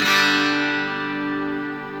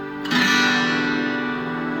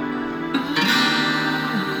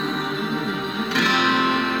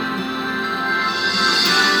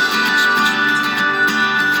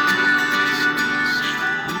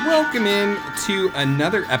Welcome in to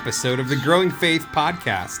another episode of the Growing Faith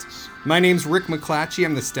Podcast. My name's Rick McClatchy.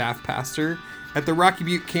 I'm the staff pastor at the Rocky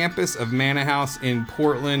Butte campus of Manna House in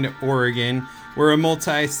Portland, Oregon. We're a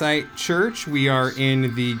multi-site church. We are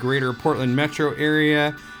in the greater Portland metro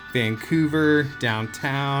area, Vancouver,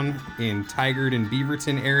 downtown, in Tigard and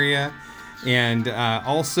Beaverton area. And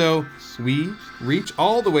also, we reach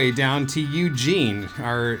all the way down to Eugene,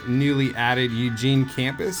 our newly added Eugene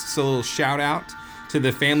campus. So a little shout out to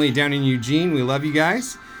the family down in Eugene. We love you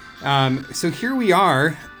guys. So here we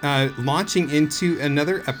are launching into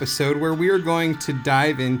another episode where we are going to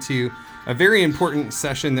dive into a very important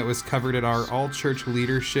session that was covered at our all-church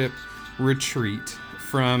leadership retreat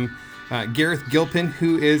from Gareth Gilpin,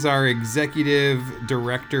 who is our executive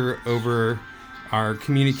director over our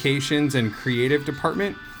communications and creative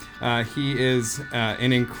department. He is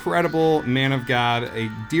an incredible man of God, a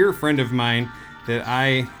dear friend of mine that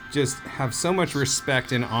I just have so much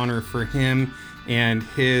respect and honor for him and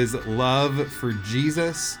his love for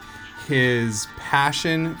Jesus, his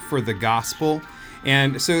passion for the gospel.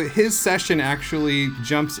 And so his session actually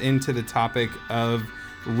jumps into the topic of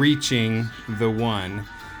reaching the one.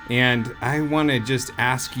 And I want to just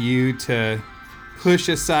ask you to push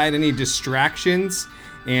aside any distractions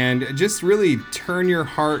and just really turn your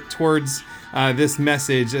heart towards this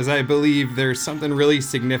message, as I believe there's something really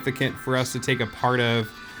significant for us to take a part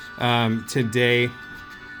of today.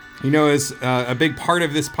 You know, as a big part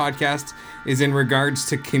of this podcast is in regards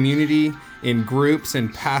to community in groups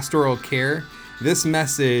and pastoral care. This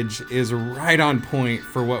message is right on point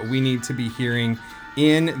for what we need to be hearing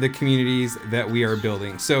in the communities that we are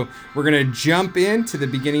building. So we're going to jump into the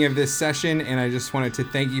beginning of this session, and I just wanted to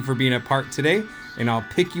thank you for being a part today, and I'll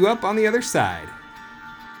pick you up on the other side.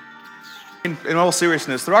 In all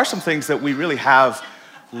seriousness, there are some things that we really have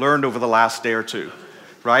learned over the last day or two,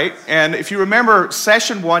 right? And if you remember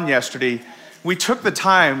session one yesterday, we took the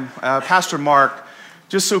time, Pastor Mark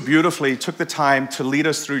just so beautifully took the time to lead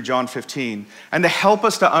us through John 15 and to help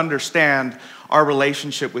us to understand our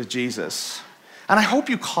relationship with Jesus. And I hope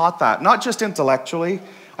you caught that, not just intellectually,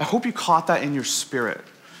 I hope you caught that in your spirit.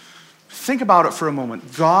 Think about it for a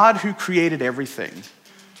moment. God who created everything,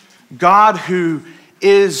 God who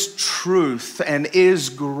is truth and is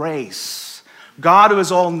grace, God who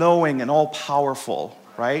is all-knowing and all-powerful,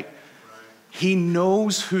 right? He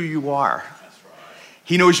knows who you are.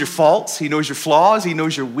 He knows your faults, he knows your flaws, he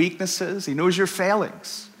knows your weaknesses, he knows your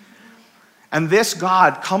failings. And this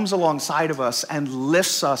God comes alongside of us and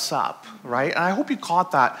lifts us up, right? And I hope you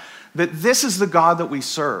caught that this is the God that we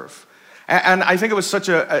serve. And I think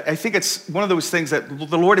I think it's one of those things that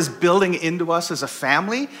the Lord is building into us as a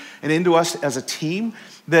family and into us as a team,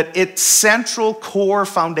 that it's central, core,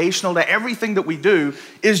 foundational to everything that we do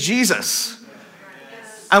is Jesus.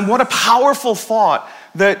 And what a powerful thought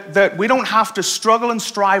that we don't have to struggle and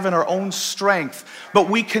strive in our own strength, but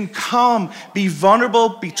we can come, be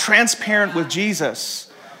vulnerable, be transparent with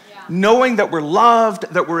Jesus, knowing that we're loved,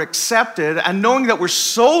 that we're accepted, and knowing that we're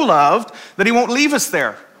so loved that he won't leave us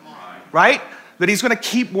there. Right? That he's going to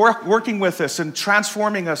keep working with us and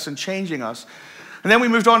transforming us and changing us. And then we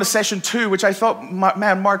moved on to session two, which I thought,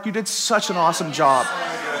 man, Mark, you did such an awesome job.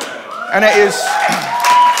 And it is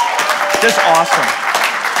just awesome.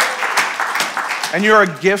 And you're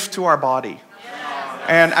a gift to our body.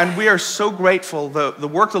 And we are so grateful the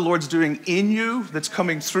work the Lord's doing in you, that's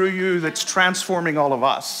coming through you, that's transforming all of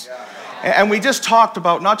us. And we just talked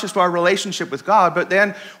about not just our relationship with God, but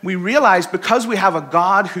then we realized because we have a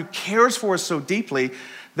God who cares for us so deeply,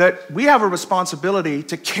 that we have a responsibility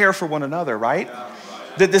to care for one another, right?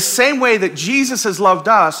 That the same way that Jesus has loved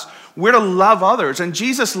us, we're to love others. And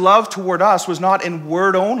Jesus' love toward us was not in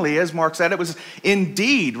word only, as Mark said, it was in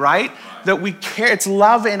deed, right? That we care, it's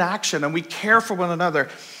love in action, and we care for one another.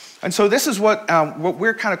 And so this is what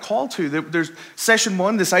we're kind of called to. There's session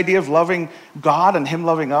one, this idea of loving God and him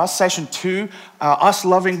loving us. Session two, us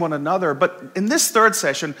loving one another. But in this third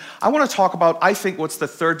session, I want to talk about, I think, what's the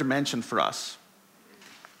third dimension for us.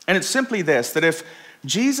 And it's simply this, that if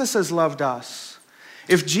Jesus has loved us,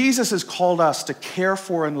 if Jesus has called us to care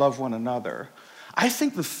for and love one another, I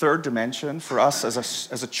think the third dimension for us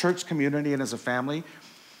as a church community and as a family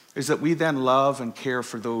is that we then love and care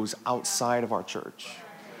for those outside of our church.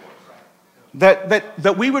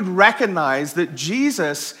 That we would recognize that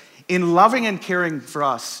Jesus in loving and caring for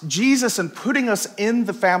us. Jesus in putting us in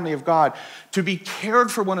the family of God to be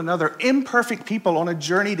cared for one another, imperfect people on a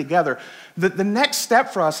journey together. The next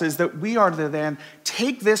step for us is that we are to then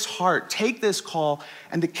take this heart, take this call,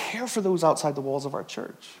 and to care for those outside the walls of our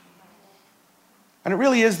church. And it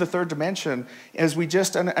really is the third dimension as we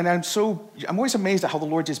just, and I'm always amazed at how the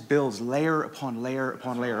Lord just builds layer upon layer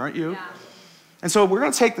upon layer, aren't you? Yeah. And so we're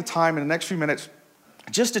going to take the time in the next few minutes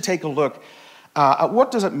just to take a look at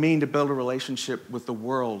what does it mean to build a relationship with the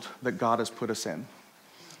world that God has put us in.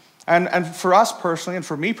 And for us personally, and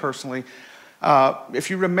for me personally,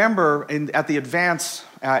 if you remember at the Advance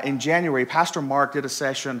in January, Pastor Mark did a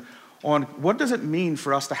session on what does it mean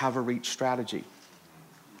for us to have a reach strategy.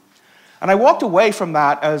 And I walked away from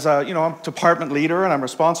that as I'm a department leader and I'm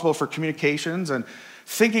responsible for communications and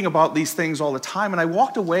thinking about these things all the time. And I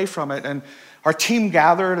walked away from it and our team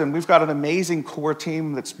gathered and we've got an amazing core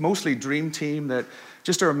team that's mostly dream team that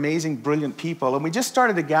just are amazing, brilliant people. And we just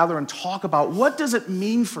started to gather and talk about what does it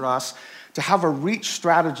mean for us to have a reach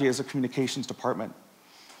strategy as a communications department.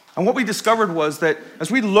 And what we discovered was that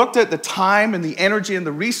as we looked at the time and the energy and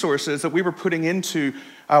the resources that we were putting into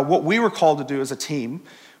what we were called to do as a team,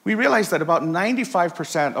 we realized that about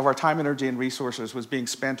 95% of our time, energy, and resources was being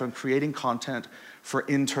spent on creating content for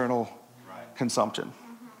internal consumption.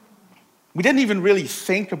 We didn't even really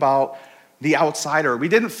think about the outsider. We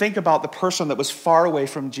didn't think about the person that was far away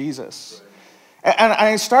from Jesus.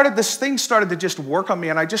 And this thing started to just work on me,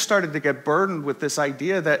 and I just started to get burdened with this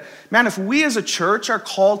idea that, man, if we as a church are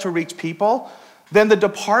called to reach people, then the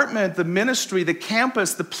department, the ministry, the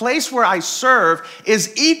campus, the place where I serve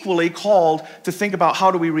is equally called to think about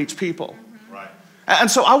how do we reach people. Right.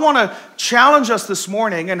 And so I want to challenge us this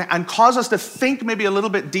morning and cause us to think maybe a little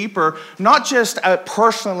bit deeper, not just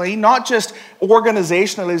personally, not just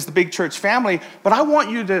organizationally as the big church family, but I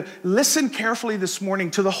want you to listen carefully this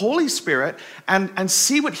morning to the Holy Spirit and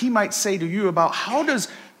see what he might say to you about how does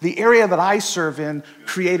the area that I serve in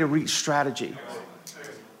create a reach strategy.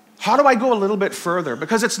 How do I go a little bit further?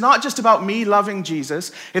 Because it's not just about me loving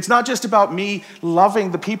Jesus. It's not just about me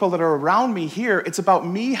loving the people that are around me here. It's about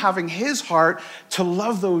me having his heart to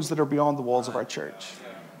love those that are beyond the walls of our church.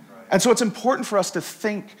 And so it's important for us to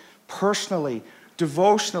think personally,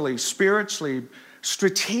 devotionally, spiritually,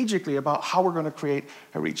 strategically about how we're going to create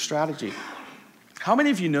a reach strategy. How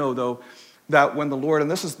many of you know, though, that when the Lord,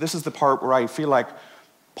 and this is the part where I feel like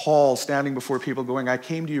Paul standing before people going, I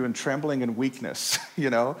came to you in trembling and weakness,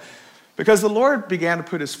 because the Lord began to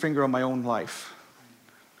put his finger on my own life.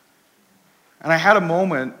 And I had a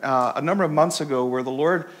moment a number of months ago where the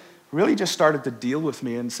Lord really just started to deal with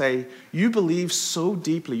me and say, you believe so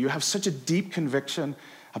deeply, you have such a deep conviction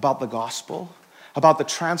about the gospel, about the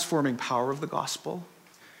transforming power of the gospel.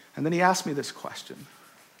 And then he asked me this question,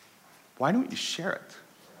 why don't you share it?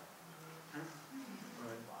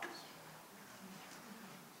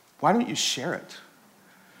 Why don't you share it?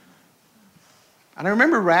 And I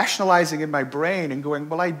remember rationalizing in my brain and going,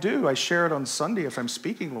 well, I do. I share it on Sunday if I'm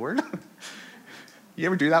speaking, Lord. You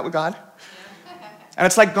ever do that with God? And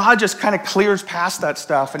it's like God just kind of clears past that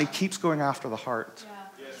stuff and he keeps going after the heart.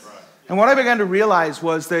 Yeah. Yes, right. And what I began to realize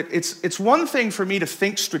was that it's one thing for me to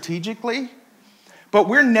think strategically, but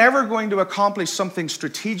we're never going to accomplish something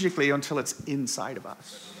strategically until it's inside of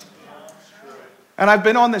us. And I've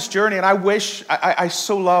been on this journey, and I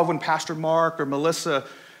so love when Pastor Mark or Melissa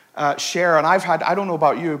share, and I don't know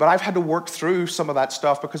about you, but I've had to work through some of that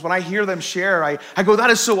stuff because when I hear them share, I go,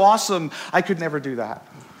 that is so awesome. I could never do that.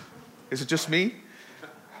 Is it just me?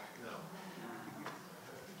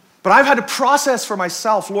 But I've had to process for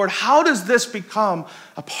myself, Lord, how does this become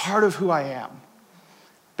a part of who I am?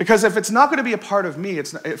 Because if it's not going to be a part of me,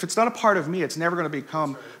 if it's not a part of me, it's never going to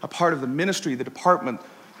become a part of the ministry, the department,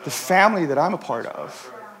 the family that I'm a part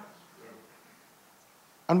of.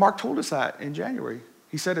 And Mark told us that in January.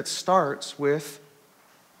 He said it starts with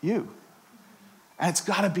you. And it's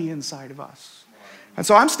got to be inside of us. And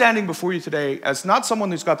so I'm standing before you today as not someone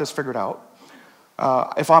who's got this figured out.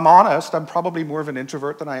 If I'm honest, I'm probably more of an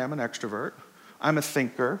introvert than I am an extrovert. I'm a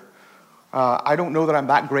thinker. I don't know that I'm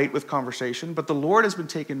that great with conversation, but the Lord has been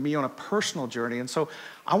taking me on a personal journey. And so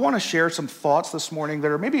I want to share some thoughts this morning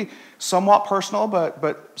that are maybe somewhat personal,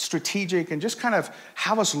 but strategic, and just kind of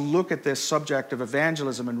have us look at this subject of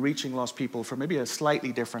evangelism and reaching lost people from maybe a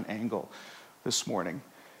slightly different angle this morning.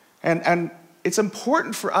 And it's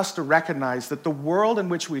important for us to recognize that the world in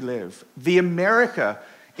which we live, the America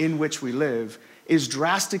in which we live, is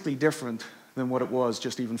drastically different than what it was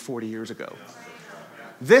just even 40 years ago.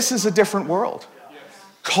 This is a different world.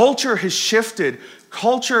 Culture has shifted.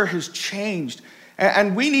 Culture has changed.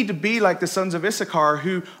 And we need to be like the sons of Issachar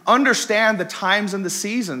who understand the times and the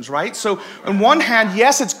seasons, right? So on one hand,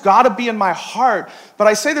 yes, it's got to be in my heart. But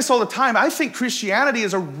I say this all the time. I think Christianity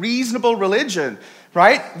is a reasonable religion,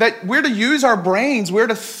 right? That we're to use our brains, we're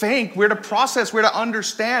to think, we're to process, we're to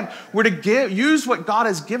understand, we're to use what God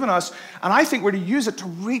has given us. And I think we're to use it to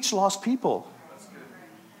reach lost people.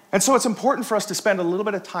 And so it's important for us to spend a little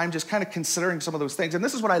bit of time just kind of considering some of those things. And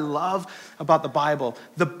this is what I love about the Bible.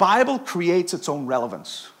 The Bible creates its own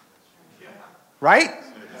relevance. Right?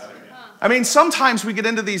 I mean, sometimes we get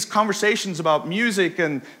into these conversations about music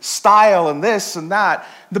and style and this and that.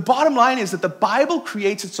 The bottom line is that the Bible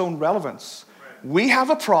creates its own relevance. We have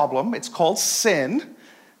a problem. It's called sin,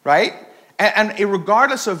 right? And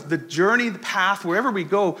regardless of the journey, the path, wherever we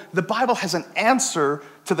go, the Bible has an answer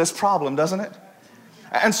to this problem, doesn't it?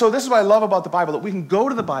 And so this is what I love about the Bible, that we can go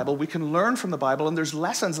to the Bible, we can learn from the Bible, and there's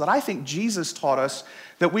lessons that I think Jesus taught us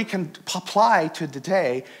that we can apply to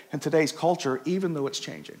today and today's culture, even though it's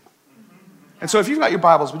changing. And so if you've got your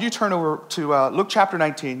Bibles, would you turn over to Luke chapter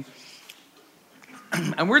 19?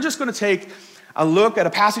 And we're just going to take a look at a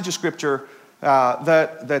passage of Scripture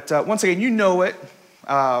that once again, you know it.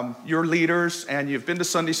 You're leaders, and you've been to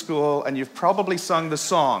Sunday school, and you've probably sung the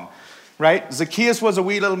song, right? Zacchaeus was a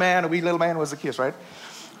wee little man was Zacchaeus, right?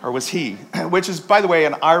 Or was he? Which is, by the way,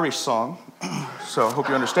 an Irish song. So I hope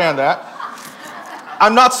you understand that.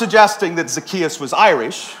 I'm not suggesting that Zacchaeus was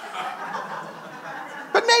Irish,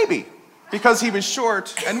 but maybe, because he was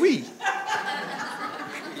short and wee.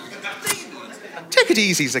 Take it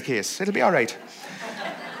easy, Zacchaeus. It'll be all right.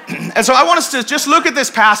 And so I want us to just look at this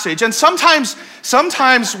passage. And sometimes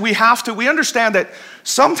we understand that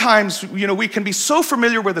sometimes, we can be so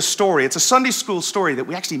familiar with a story. It's a Sunday school story that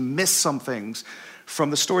we actually miss some things from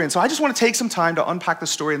the story. And so I just want to take some time to unpack the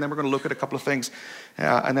story, and then we're going to look at a couple of things,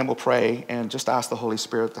 and then we'll pray and just ask the Holy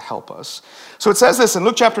Spirit to help us. So it says this in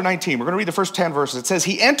Luke chapter 19. We're going to read the first 10 verses. It says,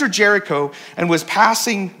 he entered Jericho and was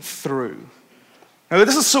passing through. Now,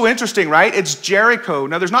 this is so interesting, right? It's Jericho.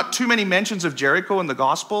 Now, there's not too many mentions of Jericho in the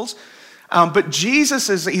Gospels, but Jesus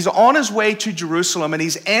he's on his way to Jerusalem, and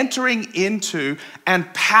he's entering into and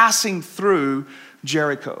passing through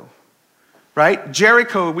Jericho, right?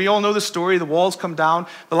 Jericho, we all know the story. The walls come down.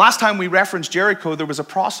 The last time we referenced Jericho, there was a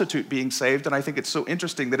prostitute being saved, and I think it's so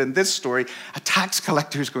interesting that in this story, a tax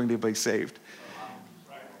collector is going to be saved,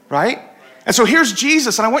 right? And so here's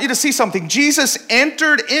Jesus, and I want you to see something. Jesus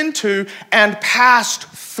entered into and passed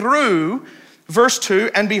through, verse 2,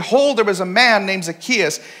 and behold, there was a man named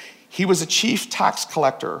Zacchaeus. He was a chief tax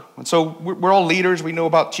collector. And so we're all leaders. We know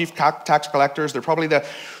about chief tax collectors. They're probably the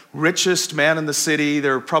richest man in the city.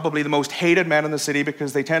 They're probably the most hated man in the city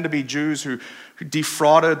because they tend to be Jews who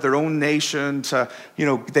defrauded their own nation.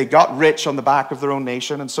 They got rich on the back of their own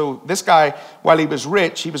nation. And so this guy, while he was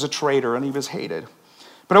rich, he was a traitor and he was hated.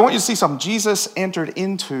 But I want you to see something. Jesus entered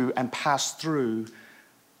into and passed through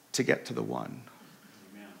to get to the one.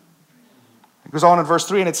 It goes on in verse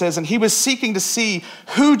 3, and it says, and he was seeking to see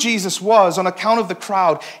who Jesus was on account of the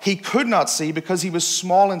crowd. He could not see because he was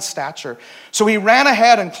small in stature. So he ran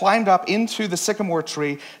ahead and climbed up into the sycamore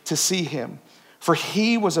tree to see him, for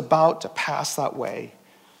he was about to pass that way.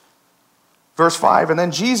 Verse 5, and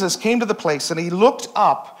then Jesus came to the place, and he looked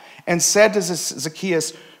up and said to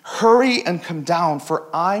Zacchaeus, hurry and come down, for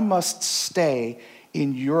I must stay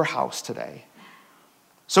in your house today.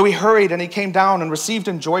 So he hurried and he came down and received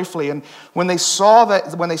him joyfully. And when they saw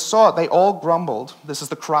it, they all grumbled. This is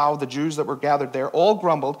the crowd, the Jews that were gathered there, all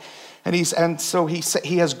grumbled. And so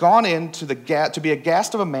he has gone in to be a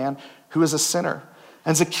guest of a man who is a sinner.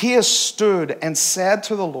 And Zacchaeus stood and said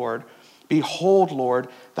to the Lord, behold, Lord,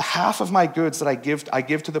 the half of my goods that I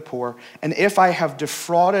give to the poor, and if I have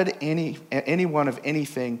defrauded anyone of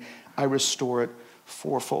anything, I restore it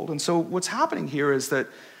fourfold. And so what's happening here is that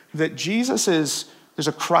there's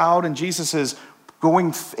a crowd, and Jesus is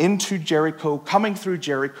going into Jericho, coming through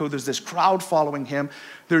Jericho. There's this crowd following him.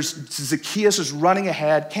 Zacchaeus is running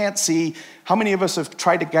ahead, can't see. How many of us have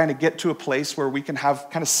tried to kind of get to a place where we can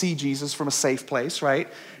kind of see Jesus from a safe place, right?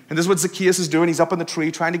 And this is what Zacchaeus is doing. He's up in the tree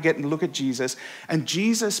trying to get and look at Jesus. And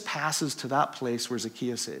Jesus passes to that place where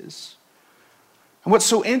Zacchaeus is. And what's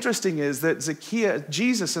so interesting is that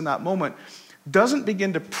Jesus in that moment doesn't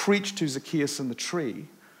begin to preach to Zacchaeus in the tree.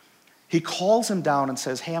 He calls him down and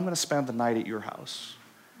says, hey, I'm going to spend the night at your house.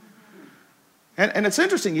 And it's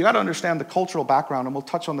interesting. You got to understand the cultural background, and we'll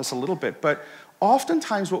touch on this a little bit. But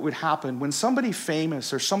oftentimes what would happen when somebody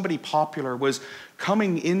famous or somebody popular was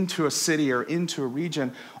coming into a city or into a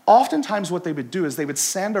region, oftentimes what they would do is they would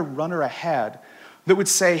send a runner ahead that would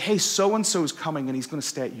say, hey, so-and-so is coming and he's going to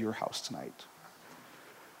stay at your house tonight.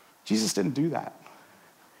 Jesus didn't do that.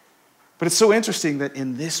 But it's so interesting that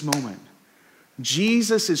in this moment,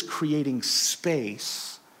 Jesus is creating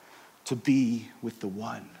space to be with the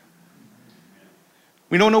one.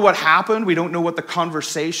 We don't know what happened. We don't know what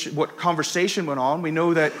conversation went on. We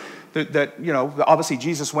know that obviously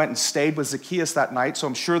Jesus went and stayed with Zacchaeus that night, so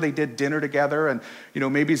I'm sure they did dinner together, and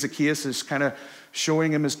maybe Zacchaeus is kind of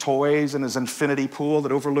showing him his toys and his infinity pool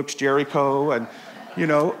that overlooks Jericho, and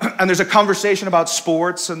and there's a conversation about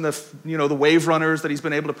sports and the wave runners that he's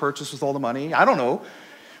been able to purchase with all the money. I don't know.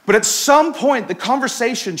 But at some point, the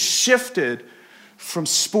conversation shifted from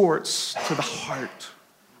sports to the heart.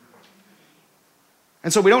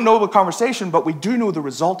 And so we don't know the conversation, but we do know the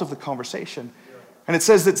result of the conversation. And it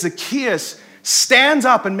says that Zacchaeus stands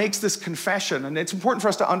up and makes this confession. And it's important for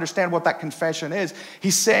us to understand what that confession is.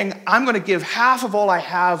 He's saying, I'm going to give half of all I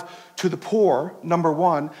have to the poor, number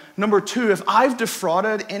one. Number two, if I've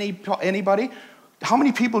defrauded anybody, how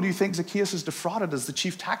many people do you think Zacchaeus has defrauded as the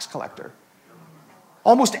chief tax collector?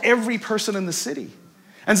 Almost every person in the city.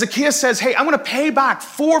 And Zacchaeus says, hey, I'm going to pay back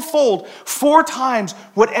fourfold, 4 times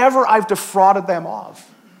whatever I've defrauded them of.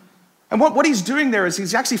 And what he's doing there is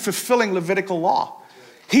he's actually fulfilling Levitical law.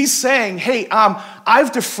 He's saying, hey,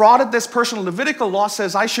 I've defrauded this person. Levitical law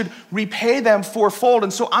says I should repay them fourfold,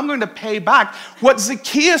 and so I'm going to pay back. What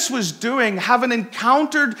Zacchaeus was doing, having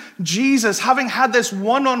encountered Jesus, having had this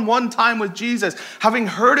one-on-one time with Jesus, having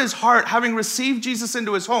heard his heart, having received Jesus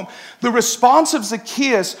into his home, the response of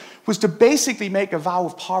Zacchaeus was to basically make a vow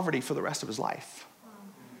of poverty for the rest of his life.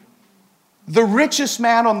 The richest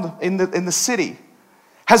man in the city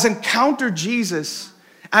has encountered Jesus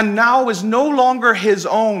and now is no longer his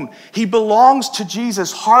own. He belongs to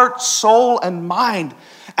Jesus, heart, soul, and mind,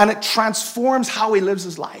 and it transforms how he lives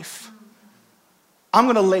his life. I'm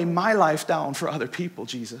going to lay my life down for other people,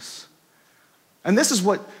 Jesus. And this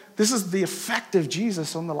is the effect of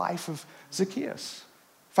Jesus on the life of Zacchaeus.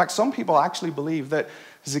 In fact, some people actually believe that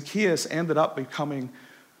Zacchaeus ended up becoming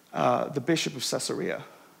the bishop of Caesarea.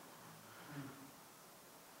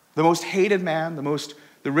 The most hated man,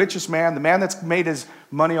 the richest man, the man that's made his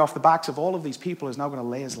money off the backs of all of these people is now going to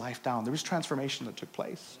lay his life down. There was transformation that took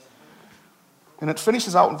place. And it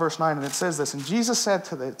finishes out in verse 9, and it says this, and Jesus said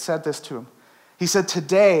this to him. He said,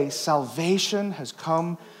 today salvation has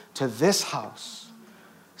come to this house,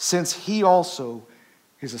 since he also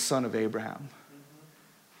is a son of Abraham.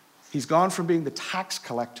 He's gone from being the tax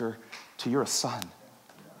collector to you're a son.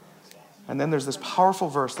 And then there's this powerful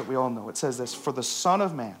verse that we all know. It says this, for the Son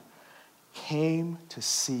of Man came to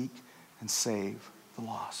seek and save the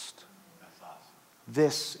lost.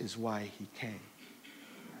 This is why he came.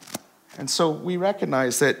 And so we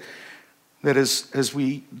recognize that as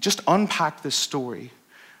we just unpack this story,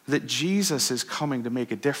 that Jesus is coming to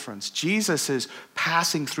make a difference. Jesus is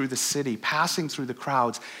passing through the city, passing through the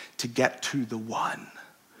crowds to get to the one.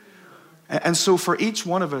 And so for each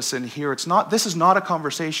one of us in here, this is not a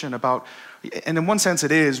conversation about, and in one sense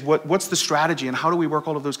it is, what's the strategy and how do we work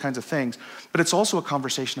all of those kinds of things, but it's also a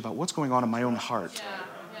conversation about what's going on in my own heart.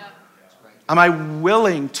 Yeah. Am I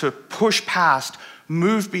willing to push past,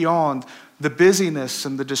 move beyond the busyness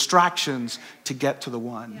and the distractions to get to the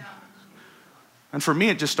one? Yeah. And for me,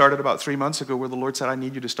 it just started about 3 months ago where the Lord said, I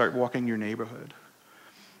need you to start walking your neighborhood.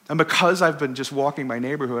 And because I've been just walking my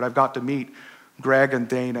neighborhood, I've got to meet Greg and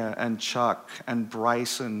Dana and Chuck and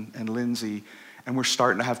Bryce and Lindsay, and we're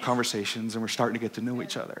starting to have conversations and we're starting to get to know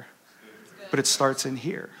each other. But it starts in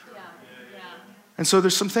here. And so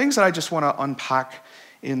there's some things that I just want to unpack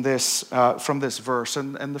in this from this verse.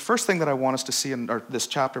 And the first thing that I want us to see in this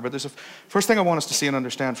chapter, but there's first thing I want us to see and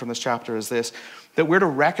understand from this chapter is this, that we're to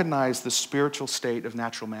recognize the spiritual state of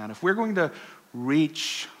natural man. If we're going to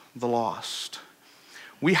reach the lost,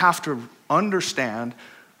 we have to understand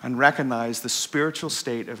and recognize the spiritual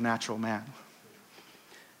state of natural man.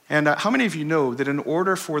 And how many of you know that in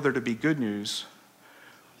order for there to be good news,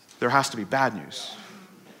 there has to be bad news,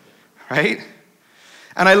 right?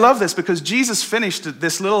 And I love this because Jesus finished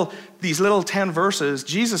these little 10 verses,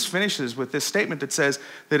 Jesus finishes with this statement that says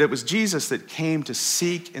that it was Jesus that came to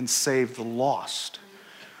seek and save the lost.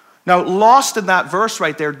 Now, lost in that verse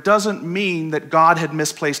right there doesn't mean that God had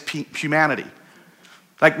misplaced humanity.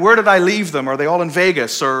 Like, where did I leave them? Are they all in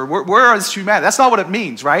Vegas? Or where is humanity? That's not what it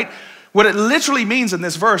means, right? What it literally means in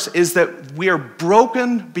this verse is that we are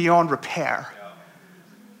broken beyond repair.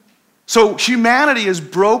 So humanity is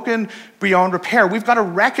broken beyond repair. We've got to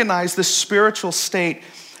recognize the spiritual state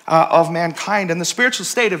of mankind. And the spiritual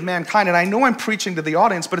state of mankind, and I know I'm preaching to the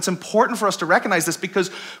audience, but it's important for us to recognize this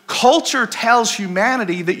because culture tells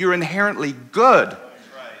humanity that you're inherently good.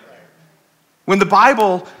 When the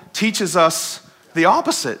Bible teaches us the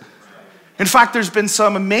opposite. In fact, there's been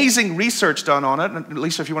some amazing research done on it, at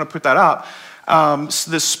least if you want to put that up.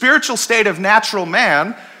 The spiritual state of natural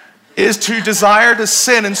man is to desire to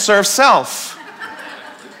sin and serve self.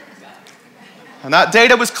 And that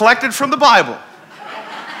data was collected from the Bible.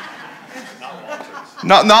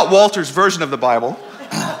 Not Walter's version of the Bible.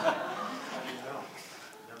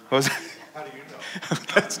 What was it? How do you know?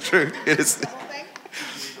 That's true. It is.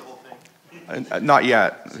 Not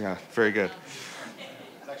yet. Yeah, very good.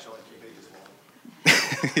 It's actually like 2 pages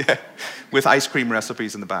long. Yeah, with ice cream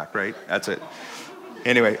recipes in the back, right? That's it.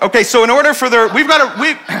 Anyway, okay. So in order for we've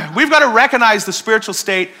got to recognize the spiritual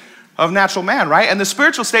state of natural man, right? And the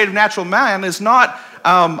spiritual state of natural man is not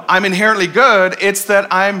I'm inherently good. It's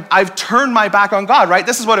that I've turned my back on God, right?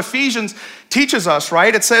 This is what Ephesians teaches us,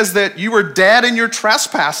 right? It says that you were dead in your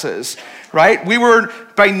trespasses, right? We were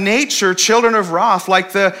by nature children of wrath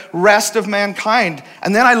like the rest of mankind.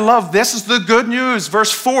 And then I love, this is the good news.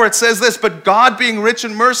 Verse 4, it says this, but God being rich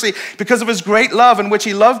in mercy because of his great love in which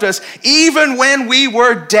he loved us, even when we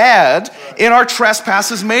were dead in our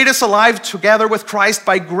trespasses, made us alive together with Christ.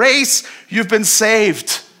 By grace, you've been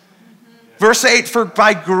saved. Verse 8, for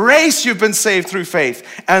by grace you've been saved through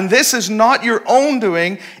faith. And this is not your own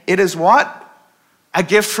doing. It is what? A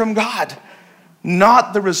gift from God,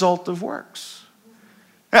 not the result of works.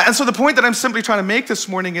 And so the point that I'm simply trying to make this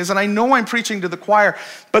morning is, and I know I'm preaching to the choir,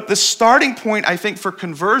 but the starting point, I think, for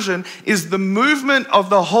conversion is the movement of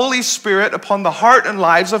the Holy Spirit upon the heart and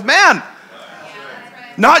lives of man.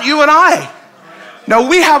 Not you and I. Now,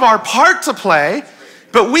 we have our part to play,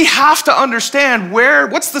 but we have to understand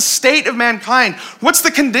what's the state of mankind? What's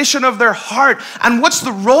the condition of their heart? And what's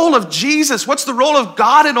the role of Jesus? What's the role of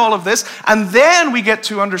God in all of this? And then we get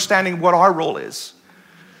to understanding what our role is.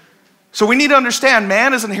 So we need to understand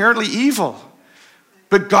man is inherently evil.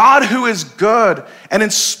 But God, who is good, and in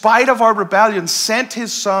spite of our rebellion, sent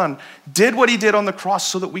his son, did what he did on the cross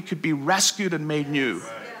so that we could be rescued and made new.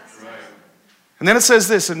 And then it says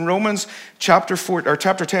this in Romans chapter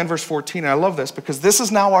 10, verse 14. And I love this because this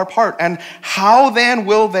is now our part. And how then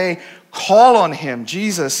will they call on him,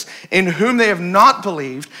 Jesus, in whom they have not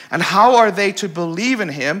believed? And how are they to believe in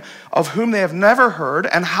him of whom they have never heard?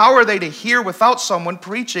 And how are they to hear without someone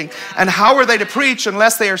preaching? And how are they to preach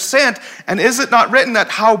unless they are sent? And is it not written that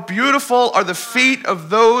how beautiful are the feet of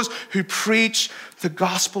those who preach the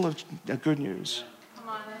gospel of good news? Come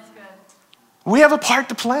on, that's good. We have a part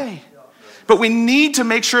to play. But we need to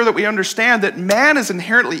make sure that we understand that man is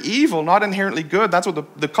inherently evil, not inherently good. That's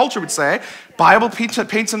what the culture would say. Bible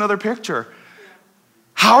paints another picture.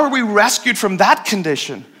 How are we rescued from that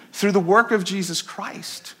condition? Through the work of Jesus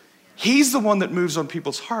Christ. He's the one that moves on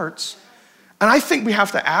people's hearts. And I think we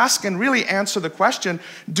have to ask and really answer the question,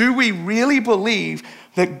 do we really believe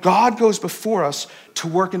that God goes before us to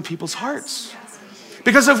work in people's hearts?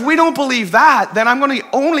 Because if we don't believe that, then I'm going to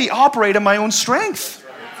only operate in my own strength.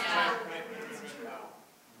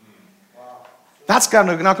 That's not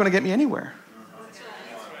going to get me anywhere.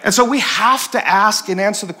 And so we have to ask and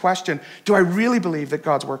answer the question, do I really believe that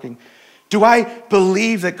God's working? Do I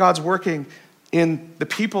believe that God's working in the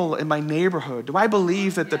people in my neighborhood? Do I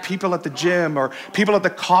believe that the people at the gym or people at the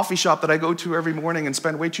coffee shop that I go to every morning and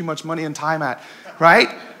spend way too much money and time at, right?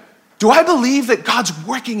 Do I believe that God's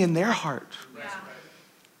working in their heart?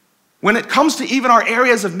 When it comes to even our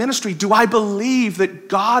areas of ministry, do I believe that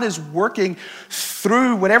God is working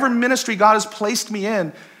through whatever ministry God has placed me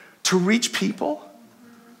in to reach people?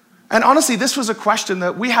 And honestly, this was a question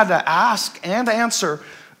that we had to ask and answer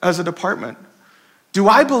as a department. Do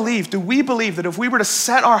we believe that if we were to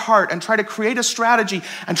set our heart and try to create a strategy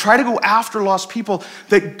and try to go after lost people,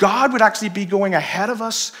 that God would actually be going ahead of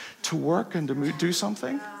us to work and to do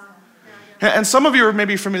something? And some of you are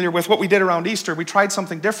maybe familiar with what we did around Easter. We tried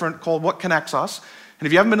something different called What Connects Us. And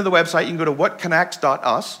if you haven't been to the website, you can go to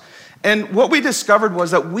whatconnects.us. And what we discovered was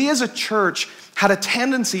that we as a church had a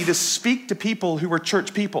tendency to speak to people who were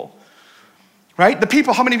church people, right? The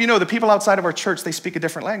people, how many of you know the people outside of our church, they speak a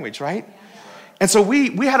different language, right? And so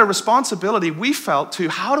we had a responsibility, we felt, to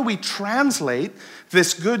how do we translate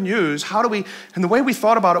this good news? And the way we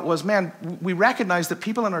thought about it was, man, we recognized that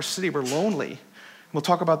people in our city were lonely. We'll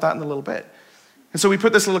talk about that in a little bit. And so we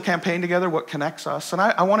put this little campaign together, What Connects Us, and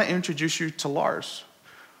I want to introduce you to Lars.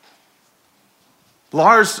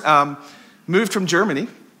 Lars moved from Germany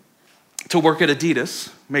to work at Adidas.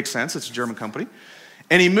 Makes sense, it's a German company.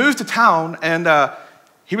 And he moved to town, and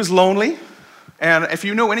he was lonely. And if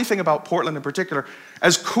you know anything about Portland in particular,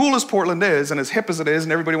 as cool as Portland is, and as hip as it is,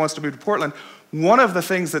 and everybody wants to move to Portland, one of the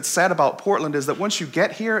things that's said about Portland is that once you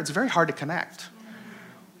get here, it's very hard to connect.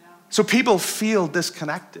 So people feel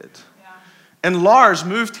disconnected. And Lars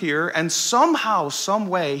moved here, and somehow, some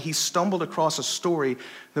way, he stumbled across a story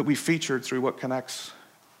that we featured through What Connects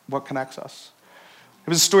Us. It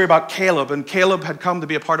was a story about Caleb, and Caleb had come to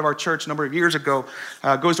be a part of our church a number of years ago,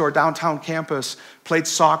 goes to our downtown campus, played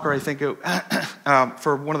soccer, I think,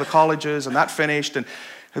 for one of the colleges, and that finished,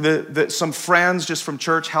 and some friends just from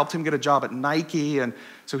church helped him get a job at Nike, and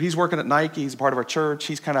so he's working at Nike, he's a part of our church,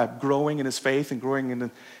 he's kind of growing in his faith and growing in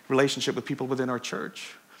a relationship with people within our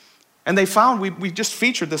church. And they found, we just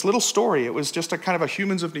featured this little story. It was just a kind of a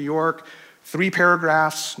Humans of New York, 3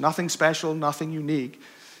 paragraphs, nothing special, nothing unique.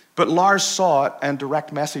 But Lars saw it and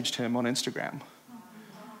direct messaged him on Instagram.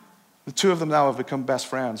 The two of them now have become best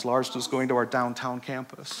friends. Lars was going to our downtown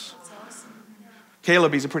campus.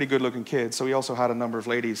 Caleb, he's a pretty good-looking kid, so he also had a number of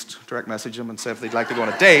ladies direct message him and said if they'd like to go on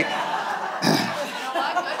a date.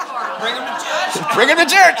 Bring him to church. Bring him to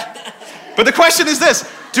church. But the question is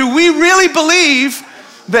this: do we really believe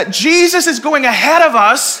that Jesus is going ahead of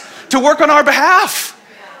us to work on our behalf?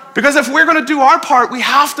 Because if we're going to do our part, we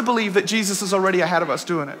have to believe that Jesus is already ahead of us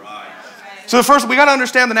doing it. So the first, we got to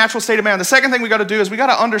understand the natural state of man. The second thing we got to do is we got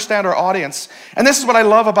to understand our audience. And this is what I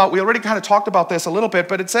love about, we already kind of talked about this a little bit,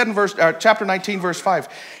 but it said in chapter 19, verse 5,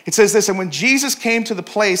 it says this: and when Jesus came to the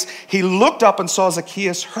place, he looked up and saw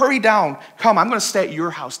Zacchaeus. Hurry down. Come, I'm going to stay at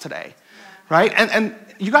your house today. Right? And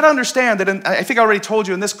you got to understand that, I think I already told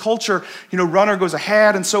you, in this culture, runner goes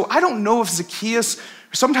ahead. And so I don't know if Zacchaeus,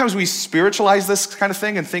 sometimes we spiritualize this kind of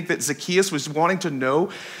thing and think that Zacchaeus was wanting to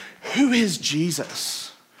know, who is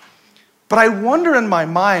Jesus? But I wonder in my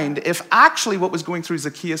mind if actually what was going through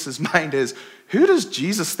Zacchaeus' mind is, who does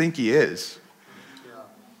Jesus think he is?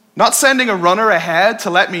 Not sending a runner ahead to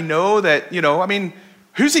let me know that,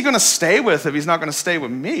 who's he going to stay with if he's not going to stay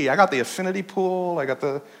with me? I got the affinity pool,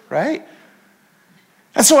 right?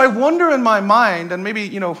 And so I wonder in my mind, and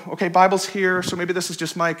maybe, okay, Bible's here, so maybe this is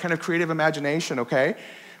just my kind of creative imagination, okay?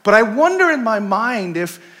 But I wonder in my mind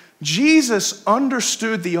if Jesus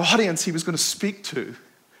understood the audience he was going to speak to.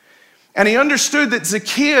 And he understood that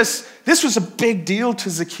Zacchaeus, this was a big deal to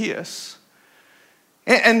Zacchaeus.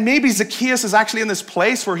 And maybe Zacchaeus is actually in this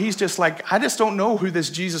place where he's just like, I just don't know who this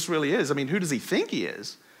Jesus really is. I mean, who does he think he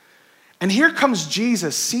is? And here comes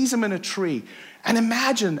Jesus, sees him in a tree. And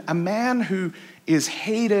imagine a man who is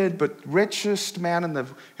hated, but richest man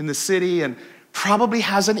in the city, and probably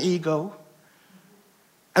has an ego.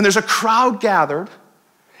 And there's a crowd gathered,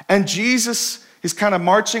 and Jesus is kind of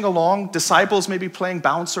marching along, disciples maybe playing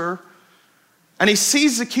bouncer, and he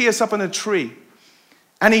sees Zacchaeus up in a tree,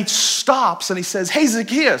 and he stops and he says, hey,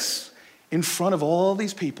 Zacchaeus, in front of all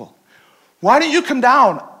these people, why don't you come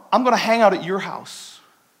down? I'm going to hang out at your house.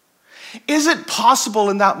 Is it possible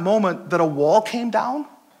in that moment that a wall came down?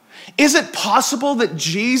 Is it possible that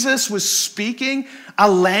Jesus was speaking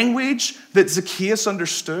a language that Zacchaeus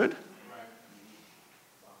understood?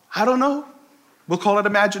 I don't know. We'll call it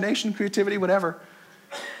imagination, creativity, whatever.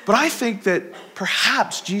 But I think that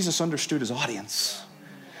perhaps Jesus understood his audience.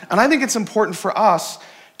 And I think it's important for us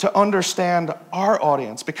to understand our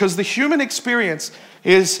audience, because the human experience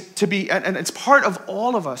is to be, and it's part of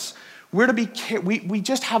all of us, we're to be, we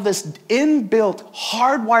just have this inbuilt,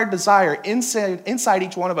 hardwired desire inside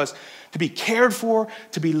each one of us to be cared for,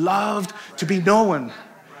 to be loved, to be known.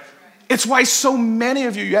 It's why so many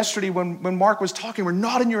of you yesterday when Mark was talking were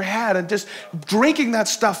nodding your head and just drinking that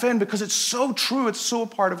stuff in, because it's so true, it's so a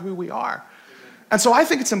part of who we are. And so I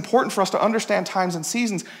think it's important for us to understand times and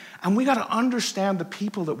seasons, and we got to understand the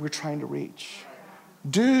people that we're trying to reach.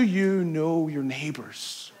 Do you know your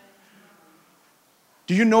neighbors?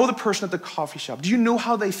 Do you know the person at the coffee shop? Do you know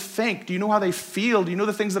how they think? Do you know how they feel? Do you know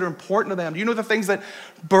the things that are important to them? Do you know the things that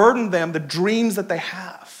burden them, the dreams that they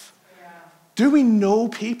have? Yeah. Do we know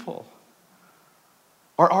people?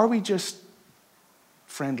 Or are we just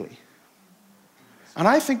friendly? And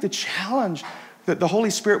I think the challenge that the Holy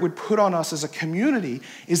Spirit would put on us as a community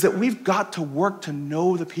is that we've got to work to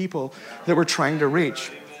know the people that we're trying to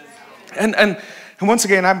reach. And once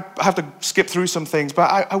again, I have to skip through some things, but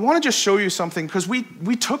I want to just show you something, because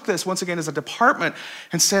we took this once again as a department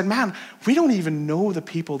and said, man, we don't even know the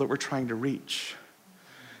people that we're trying to reach.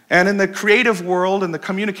 And in the creative world, in the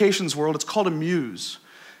communications world, it's called a muse.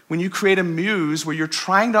 When you create a muse where you're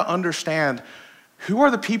trying to understand who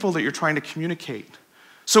are the people that you're trying to communicate.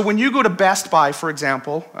 So when you go to Best Buy, for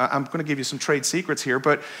example, I'm going to give you some trade secrets here,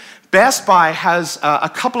 but Best Buy has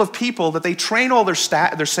a couple of people that they train all their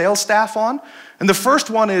sales staff on. And the first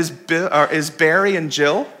one is Barry and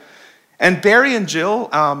Jill. And Barry and Jill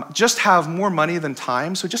just have more money than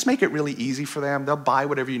time, so just make it really easy for them. They'll buy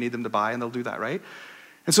whatever you need them to buy, and they'll do that, right?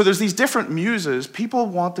 And so there's these different muses. People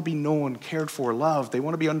want to be known, cared for, loved. They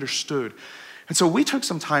want to be understood. And so we took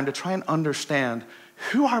some time to try and understand,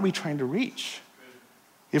 who are we trying to reach?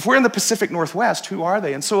 If we're in the Pacific Northwest, who are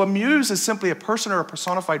they? And so a muse is simply a person or a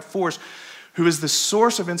personified force who is the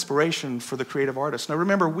source of inspiration for the creative artist. Now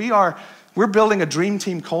remember, we're building a dream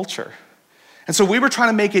team culture. And so we were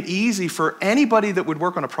trying to make it easy for anybody that would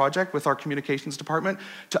work on a project with our communications department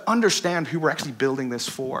to understand who we're actually building this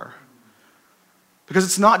for. Because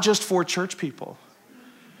it's not just for church people.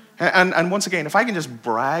 And once again, if I can just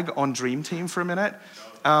brag on Dream Team for a minute,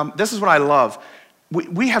 this is what I love.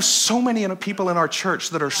 We have so many people in our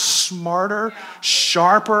church that are smarter,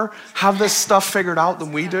 sharper, have this stuff figured out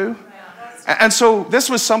than we do. And so this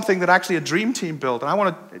was something that actually a Dream Team built.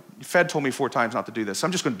 And Fed told me 4 times not to do this, so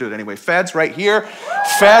I'm just going to do it anyway. Fed's right here.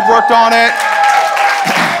 Fed worked on it.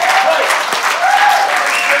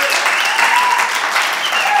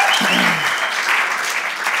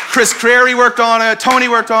 Chris Crary worked on it, Tony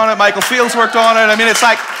worked on it, Michael Fields worked on it. I mean, it's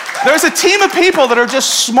like, there's a team of people that are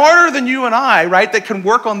just smarter than you and I, right, that can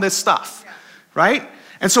work on this stuff, right?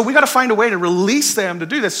 And so we got to find a way to release them to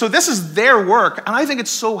do this. So this is their work, and I think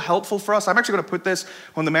it's so helpful for us. I'm actually going to put this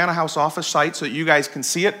on the Manor House office site so that you guys can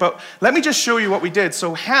see it, but let me just show you what we did.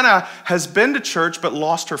 So Hannah has been to church but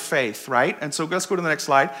lost her faith, right? And so let's go to the next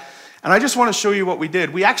slide. And I just want to show you what we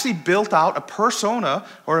did. We actually built out a persona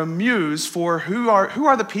or a muse for who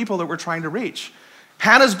are the people that we're trying to reach.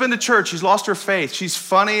 Hannah's been to church. She's lost her faith. She's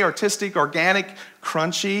funny, artistic, organic,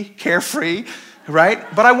 crunchy, carefree, right?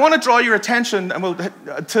 But I want to draw your attention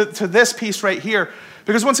to this piece right here,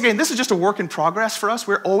 because once again, this is just a work in progress for us.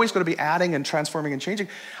 We're always going to be adding and transforming and changing.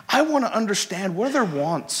 I want to understand, what are their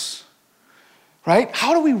wants, right?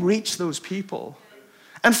 How do we reach those people?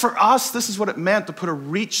 And for us, this is what it meant to put a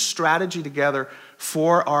reach strategy together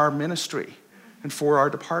for our ministry and for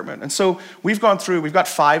our department. And so we've got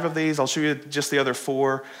 5 of these. I'll show you just the other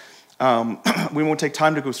 4. We won't take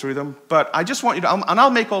time to go through them, but I just want you to, and I'll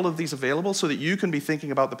make all of these available so that you can be thinking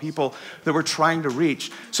about the people that we're trying to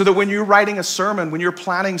reach, so that when you're writing a sermon, when you're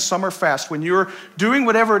planning Summerfest, when you're doing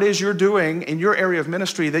whatever it is you're doing in your area of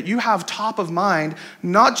ministry, that you have top of mind,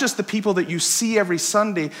 not just the people that you see every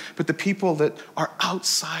Sunday, but the people that are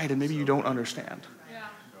outside and maybe you don't understand. Yeah.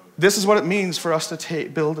 This is what it means for us to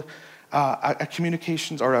build a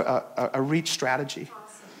communications or a reach strategy.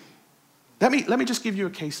 Let me just give you a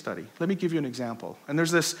case study. Let me give you an example. And there's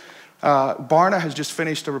this, Barna has just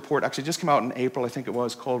finished a report, actually just came out in April, I think it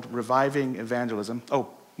was, called Reviving Evangelism. Oh,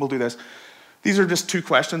 we'll do this. These are just 2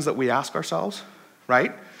 questions that we ask ourselves,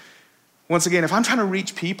 right? Once again, if I'm trying to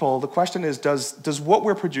reach people, the question is, does what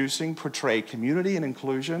we're producing portray community and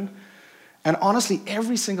inclusion? And honestly,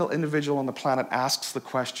 every single individual on the planet asks the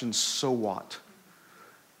question, so what?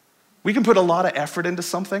 We can put a lot of effort into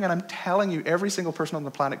something, and I'm telling you, every single person on the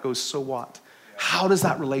planet goes, so what? How does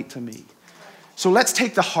that relate to me? So let's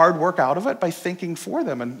take the hard work out of it by thinking for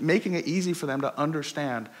them and making it easy for them to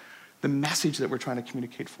understand the message that we're trying to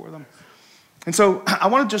communicate for them. And so I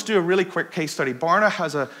want to just do a really quick case study. Barna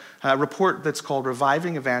has a report that's called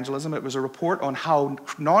Reviving Evangelism. It was a report on how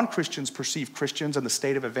non-Christians perceive Christians and the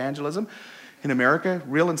state of evangelism in America.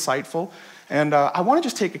 Real insightful. And I want to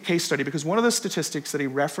just take a case study, because one of the statistics that he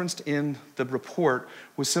referenced in the report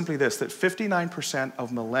was simply this, that 59%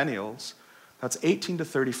 of millennials, that's 18 to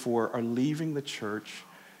 34, are leaving the church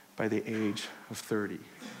by the age of 30.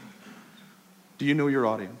 Do you know your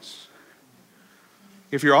audience?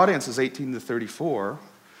 If your audience is 18 to 34,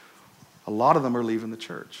 a lot of them are leaving the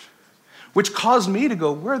church, which caused me to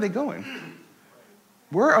go, where are they going?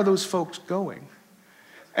 Where are those folks going?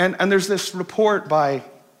 And there's this report by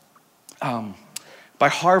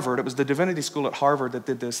Harvard. It was the divinity school at Harvard that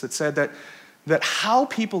did this, that said that how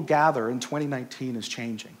people gather in 2019 is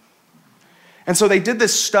changing. And so they did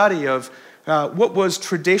this study of what was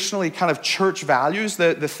traditionally kind of church values,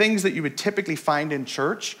 the things that you would typically find in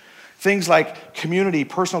church, things like community,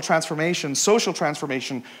 personal transformation, social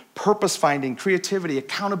transformation, purpose finding, creativity,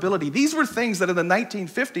 accountability. These were things that in the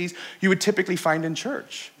 1950s you would typically find in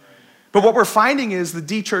church. But what we're finding is the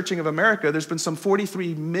de-churching of America. There's been some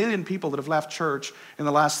 43 million people that have left church in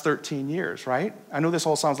the last 13 years, right? I know this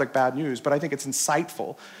all sounds like bad news, but I think it's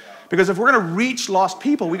insightful. Because if we're going to reach lost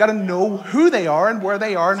people, we got to know who they are and where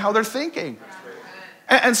they are and how they're thinking.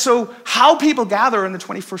 And so how people gather in the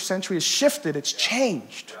 21st century has shifted. It's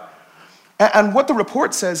changed. And what the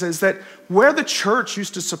report says is that where the church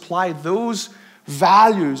used to supply those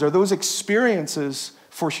values or those experiences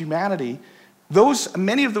for humanity,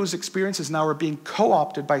 many of those experiences now are being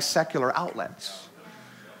co-opted by secular outlets.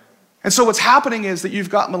 And so what's happening is that you've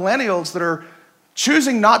got millennials that are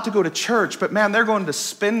choosing not to go to church, but man, they're going to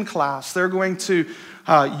spin class, they're going to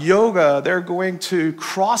yoga, they're going to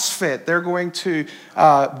CrossFit, they're going to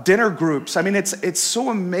dinner groups. I mean, it's so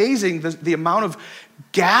amazing the amount of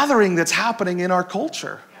gathering that's happening in our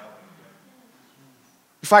culture.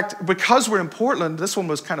 In fact, because we're in Portland, this one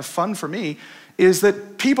was kind of fun for me, is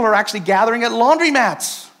that people are actually gathering at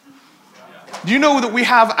laundromats. Do you know that we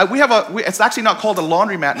have it's actually not called a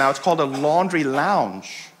laundromat now, it's called a laundry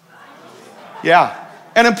lounge. Yeah.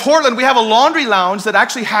 And in Portland, we have a laundry lounge that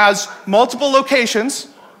actually has multiple locations.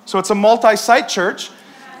 So it's a multi-site church.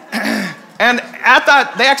 And at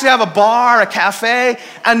that, they actually have a bar, a cafe,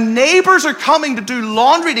 and neighbors are coming to do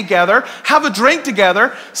laundry together, have a drink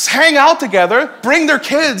together, hang out together, bring their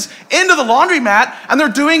kids into the laundromat, and they're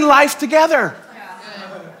doing life together.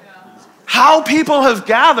 How people have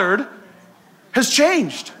gathered has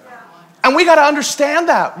changed. And we got to understand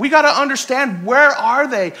that. We got to understand, where are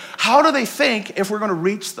they? How do they think if we're going to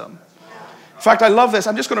reach them? In fact, I love this.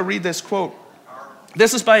 I'm just going to read this quote.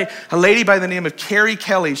 This is by a lady by the name of Carrie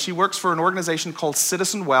Kelly. She works for an organization called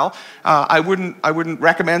Citizen Well. I wouldn't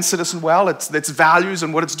recommend Citizen Well. Its values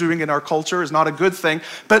and what it's doing in our culture is not a good thing.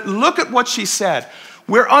 But look at what she said.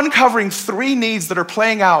 We're uncovering 3 needs that are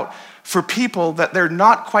playing out for people that they're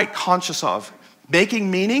not quite conscious of.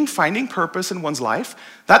 Making meaning, finding purpose in one's life.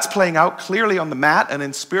 That's playing out clearly on the mat and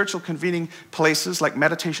in spiritual convening places like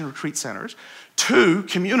meditation retreat centers. 2,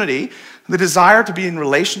 community, the desire to be in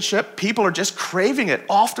relationship. People are just craving it,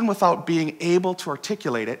 often without being able to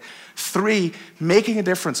articulate it. 3, making a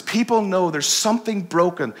difference. People know there's something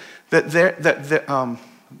broken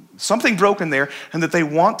something broken there, and that they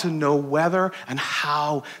want to know whether and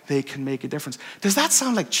how they can make a difference. Does that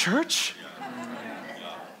sound like church?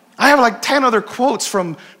 I have like 10 other quotes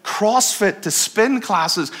from CrossFit to spin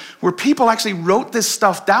classes where people actually wrote this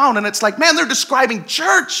stuff down, and it's like, man, they're describing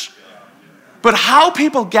church. But how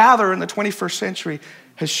people gather in the 21st century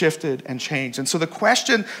has shifted and changed. And so the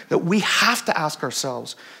question that we have to ask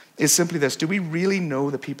ourselves is simply this: do we really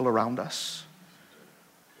know the people around us?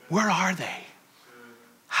 Where are they?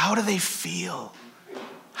 How do they feel?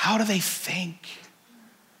 How do they think?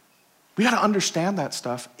 We got to understand that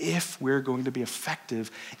stuff if we're going to be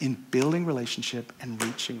effective in building relationship and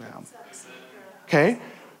reaching them. Okay?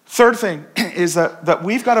 Third thing is that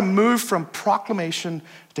we've got to move from proclamation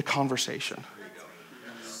to conversation.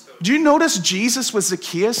 Do you notice Jesus with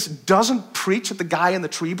Zacchaeus doesn't preach at the guy in the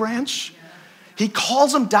tree branch? He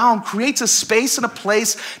calls him down, creates a space and a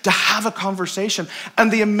place to have a conversation.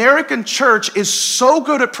 And the American church is so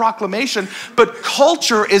good at proclamation, but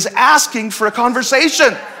culture is asking for a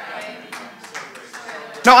conversation.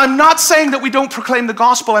 Now, I'm not saying that we don't proclaim the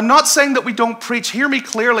gospel. I'm not saying that we don't preach. Hear me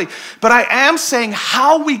clearly. But I am saying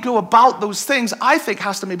how we go about those things, I think,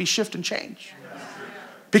 has to maybe shift and change.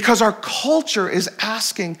 Because our culture is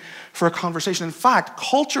asking for a conversation. In fact,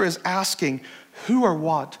 culture is asking who or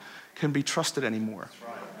what can be trusted anymore.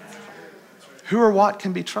 Who or what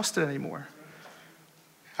can be trusted anymore?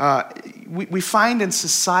 We find in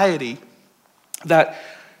society that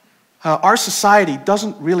our society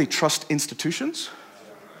doesn't really trust institutions,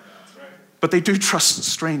 but they do trust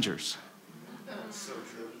strangers.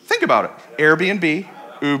 Think about it. Airbnb,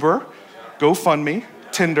 Uber, GoFundMe,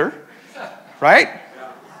 Tinder, right?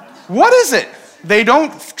 What is it? They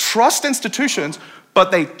don't trust institutions, but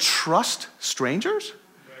they trust strangers?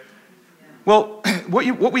 Well,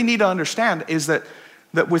 what we need to understand is that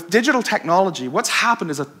with digital technology, what's happened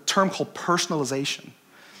is a term called personalization,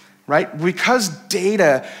 right? Because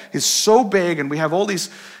data is so big and we have all these,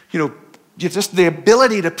 just the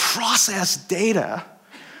ability to process data,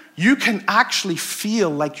 you can actually feel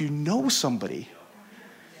like you know somebody.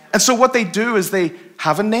 And so what they do is they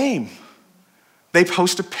have a name. They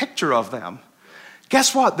post a picture of them.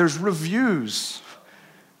 Guess what? There's reviews.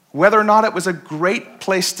 Whether or not it was a great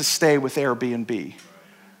place to stay with Airbnb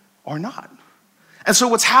or not. And so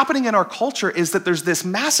what's happening in our culture is that there's this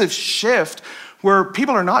massive shift where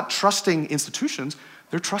people are not trusting institutions,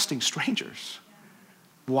 they're trusting strangers.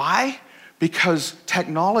 Why? Because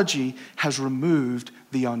technology has removed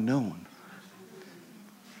the unknown.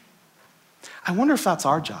 I wonder if that's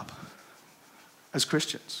our job as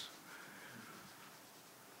Christians.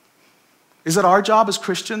 Is it our job as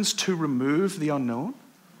Christians to remove the unknown?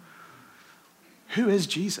 Who is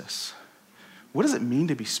Jesus? What does it mean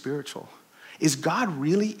to be spiritual? Is God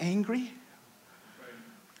really angry?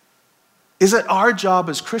 Is it our job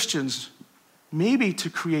as Christians maybe to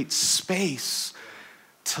create space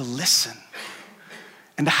to listen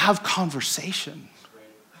and to have conversation?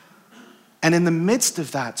 And in the midst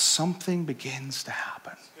of that, something begins to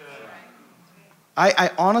happen.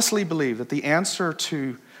 I honestly believe that the answer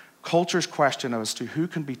to culture's question as to who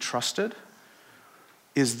can be trusted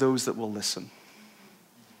is those that will listen.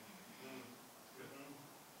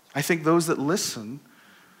 I think those that listen,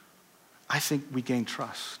 I think we gain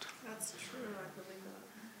trust. That's true, I believe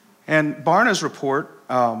that. And Barna's report,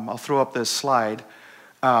 I'll throw up this slide,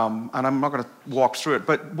 and I'm not going to walk through it,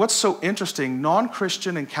 but what's so interesting,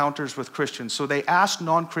 non-Christian encounters with Christians. So they asked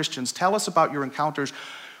non-Christians, tell us about your encounters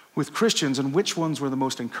with Christians and which ones were the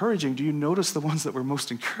most encouraging. Do you notice the ones that were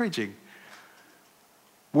most encouraging?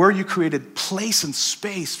 Where you created place and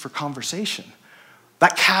space for conversation.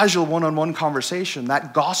 That casual one-on-one conversation,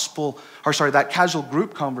 that casual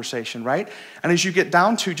group conversation, right? And as you get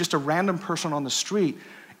down to just a random person on the street,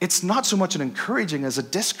 it's not so much an encouraging as a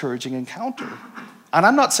discouraging encounter. And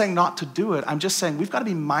I'm not saying not to do it. I'm just saying we've got to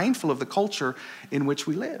be mindful of the culture in which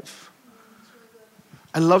we live.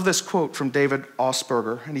 I love this quote from David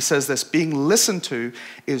Osberger, and he says this, being listened to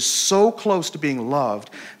is so close to being loved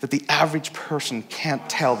that the average person can't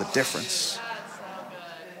tell the difference.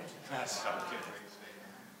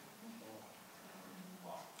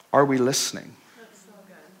 Are we listening?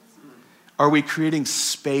 Are we creating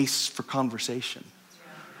space for conversation?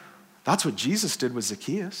 That's what Jesus did with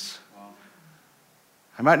Zacchaeus.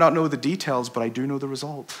 I might not know the details, but I do know the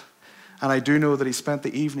result. And I do know that he spent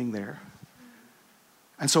the evening there.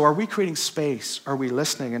 And so are we creating space? Are we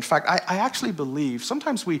listening? In fact, I actually believe,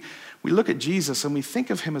 sometimes we look at Jesus and we think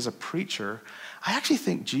of him as a preacher. I actually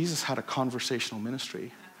think Jesus had a conversational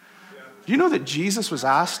ministry. Do you know that Jesus was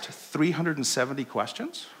asked 370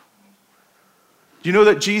 questions? Do you know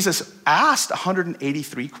that Jesus asked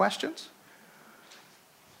 183 questions?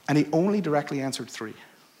 And he only directly answered 3.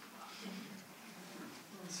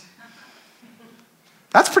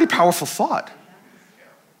 That's a pretty powerful thought.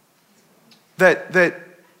 That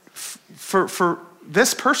for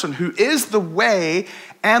this person who is the way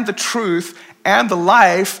and the truth and the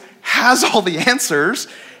life has all the answers,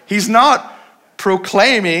 he's not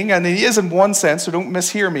proclaiming, and he is in one sense, so don't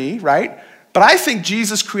mishear me, right? But I think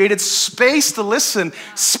Jesus created space to listen,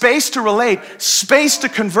 space to relate, space to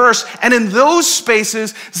converse. And in those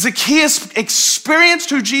spaces, Zacchaeus experienced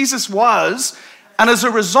who Jesus was, and as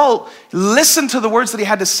a result, listened to the words that he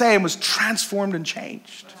had to say and was transformed and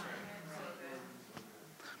changed.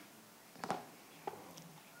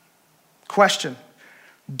 Question,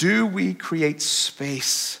 do we create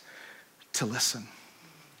space to listen?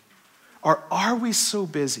 Or are we so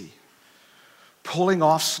busy pulling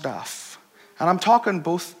off stuff? And I'm talking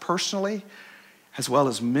both personally as well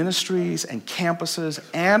as ministries and campuses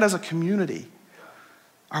and as a community.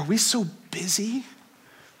 Are we so busy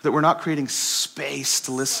that we're not creating space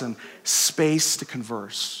to listen, space to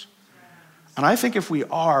converse? And I think if we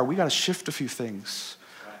are, we got to shift a few things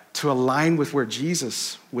to align with where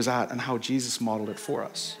Jesus was at and how Jesus modeled it for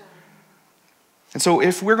us. And so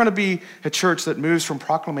if we're going to be a church that moves from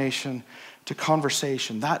proclamation to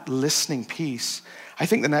conversation, that listening piece, I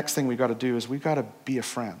think the next thing we've got to do is we've got to be a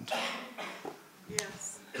friend.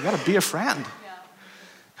 Yes. We've got to be a friend. Yeah.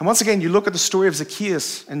 And once again, you look at the story of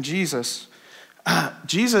Zacchaeus and Jesus.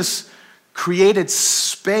 Jesus created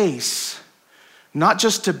space, not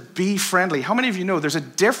just to be friendly. How many of you know there's a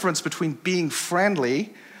difference between being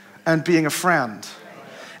friendly and being a friend?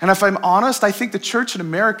 And if I'm honest, I think the church in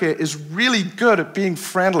America is really good at being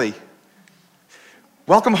friendly.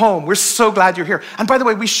 Welcome home. We're so glad you're here. And by the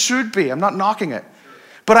way, we should be. I'm not knocking it.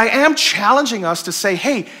 But I am challenging us to say,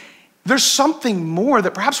 hey, there's something more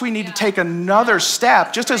that perhaps we need to take another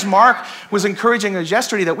step. Just as Mark was encouraging us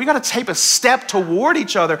yesterday, that we got to take a step toward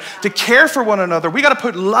each other to care for one another. We got to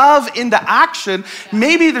put love into action.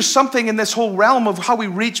 Maybe there's something in this whole realm of how we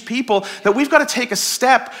reach people that we've got to take a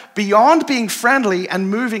step beyond being friendly and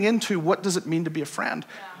moving into what does it mean to be a friend.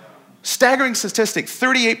 Staggering statistic,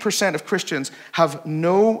 38% of Christians have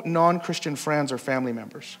no non-Christian friends or family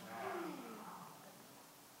members.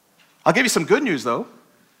 I'll give you some good news though.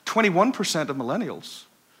 21% of millennials.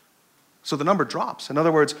 So the number drops. In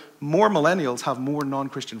other words, more millennials have more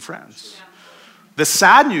non-Christian friends. Yeah. The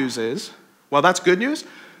sad news is, well, that's good news.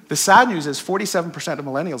 The sad news is 47% of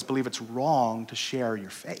millennials believe it's wrong to share your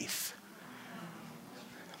faith.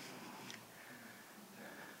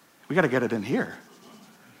 We got to get it in here.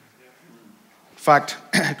 In fact,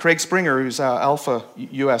 Craig Springer, who's Alpha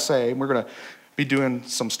USA, and we're going to be doing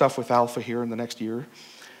some stuff with Alpha here in the next year.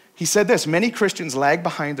 He said this, many Christians lag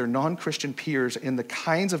behind their non-Christian peers in the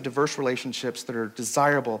kinds of diverse relationships that are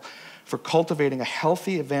desirable for cultivating a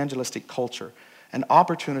healthy evangelistic culture and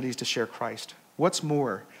opportunities to share Christ. What's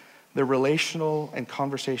more, their relational and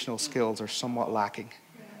conversational skills are somewhat lacking.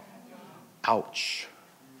 Ouch.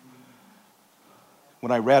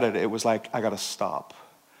 When I read it, it was like, I got to stop.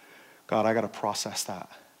 God, I got to process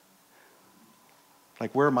that.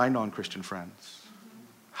 Like, where are my non-Christian friends?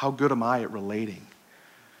 How good am I at relating?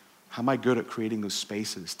 How am I good at creating those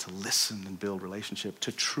spaces to listen and build relationship,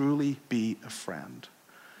 to truly be a friend?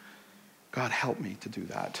 God, help me to do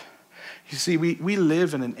that. You see, we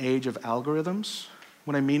live in an age of algorithms.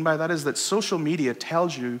 What I mean by that is that social media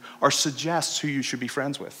tells you or suggests who you should be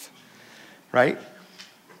friends with, right?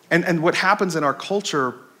 And what happens in our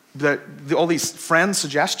culture, all these friend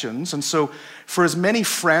suggestions, and so for as many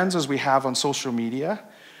friends as we have on social media,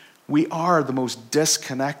 we are the most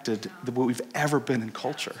disconnected that we've ever been in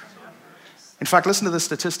culture. In fact, listen to this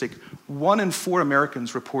statistic. 1 in 4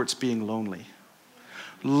 Americans reports being lonely.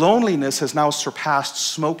 Loneliness has now surpassed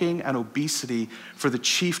smoking and obesity for the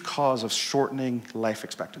chief cause of shortening life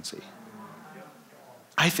expectancy.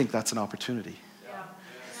 I think that's an opportunity.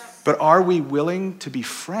 But are we willing to be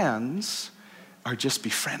friends or just be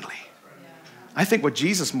friendly? I think what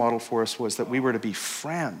Jesus modeled for us was that we were to be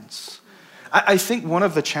friends. I think one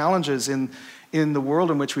of the challenges in the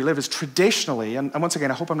world in which we live is traditionally, and once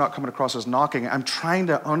again, I hope I'm not coming across as knocking, I'm trying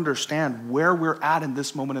to understand where we're at in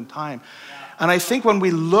this moment in time. And I think when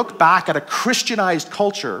we look back at a Christianized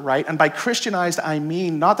culture, right, and by Christianized I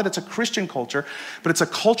mean not that it's a Christian culture, but it's a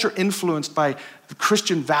culture influenced by the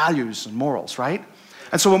Christian values and morals, right?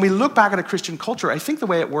 And so when we look back at a Christian culture, I think the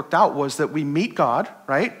way it worked out was that we meet God,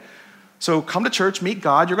 right? So come to church, meet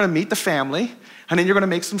God, you're going to meet the family, and then you're going to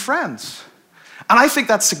make some friends. And I think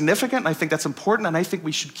that's significant, and I think that's important, and I think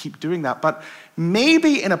we should keep doing that. But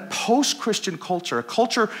maybe in a post-Christian culture, a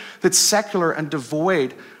culture that's secular and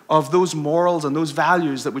devoid of those morals and those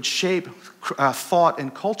values that would shape thought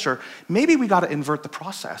and culture, maybe we got to invert the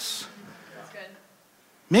process. That's good.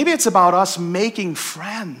 Maybe it's about us making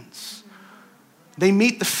friends. They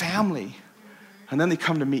meet the family, and then they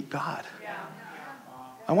come to meet God.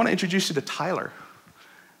 I want to introduce you to Tyler.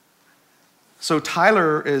 So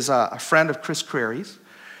Tyler is a friend of Chris Crairy's,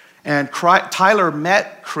 and Tyler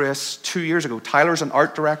met Chris 2 years ago. Tyler's an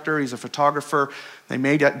art director. He's a photographer. They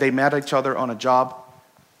met each other on a job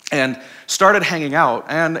and started hanging out.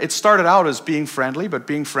 And it started out as being friendly, but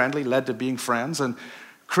being friendly led to being friends. And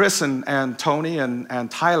Chris and Tony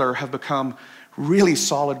and Tyler have become really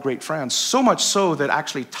solid, great friends. So much so that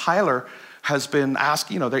actually Tyler has been asked,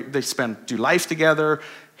 they do life together.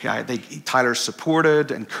 Tyler's supported,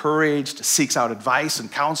 encouraged, seeks out advice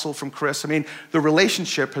and counsel from Chris. I mean, the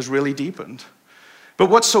relationship has really deepened. But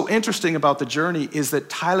what's so interesting about the journey is that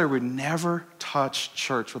Tyler would never touch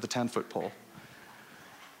church with a 10-foot pole.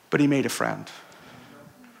 But he made a friend.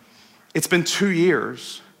 It's been 2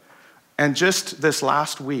 years, and just this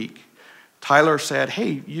last week, Tyler said,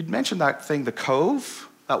 hey, you'd mentioned that thing, the Cove,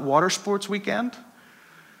 that water sports weekend.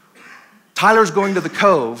 Tyler's going to the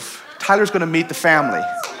Cove. Tyler's going to meet the family,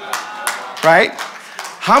 right?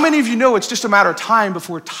 How many of you know it's just a matter of time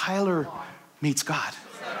before Tyler meets God?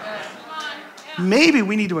 Maybe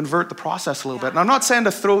we need to invert the process a little bit. And I'm not saying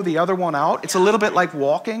to throw the other one out. It's a little bit like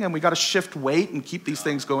walking, and we got to shift weight and keep these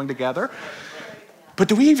things going together. But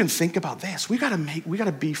do we even think about this? We got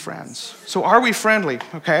to be friends. So are we friendly?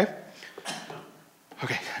 Okay, I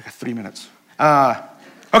got 3 minutes.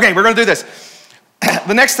 Okay, we're going to do this.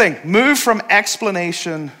 The next thing, move from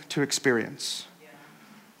explanation to experience.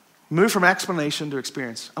 Move from explanation to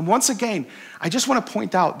experience. And once again, I just want to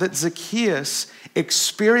point out that Zacchaeus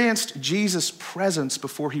experienced Jesus' presence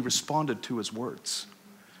before he responded to his words.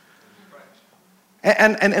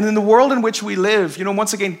 And in the world in which we live,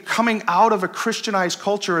 once again, coming out of a Christianized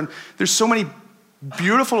culture, and there's so many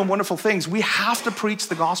beautiful and wonderful things, we have to preach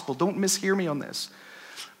the gospel. Don't mishear me on this.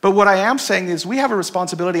 But what I am saying is we have a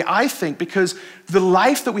responsibility, I think, because the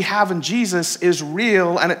life that we have in Jesus is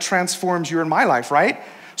real and it transforms your and my life, right?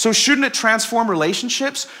 So shouldn't it transform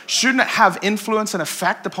relationships? Shouldn't it have influence and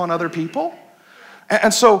effect upon other people?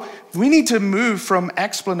 And so we need to move from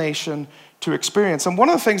explanation to experience. And one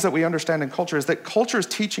of the things that we understand in culture is that culture is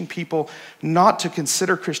teaching people not to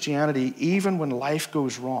consider Christianity even when life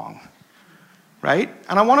goes wrong, right?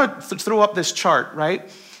 And I want to throw up this chart, right?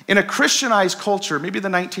 In a Christianized culture, maybe the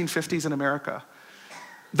 1950s in America,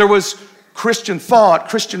 there was Christian thought,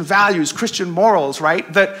 Christian values, Christian morals,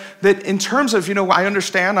 right? That in terms of, I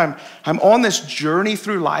understand I'm on this journey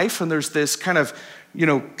through life, and there's this kind of,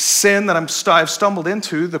 sin that I've stumbled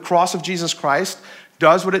into. The cross of Jesus Christ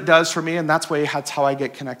does what it does for me, and that's how I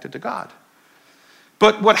get connected to God.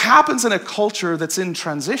 But what happens in a culture that's in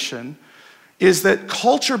transition is that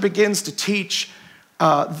culture begins to teach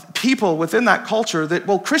people within that culture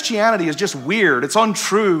that, Christianity is just weird, it's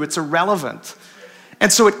untrue, it's irrelevant.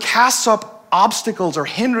 And so it casts up obstacles or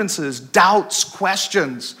hindrances, doubts,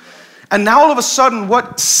 questions. And now all of a sudden,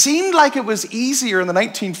 what seemed like it was easier in the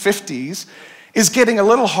 1950s is getting a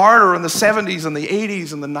little harder in the 70s and the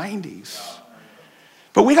 80s and the 90s.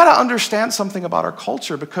 But we got to understand something about our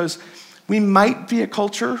culture, because we might be a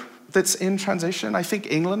culture that's in transition. I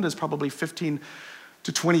think England is probably 15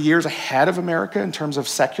 to 20 years ahead of America in terms of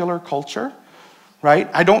secular culture, right?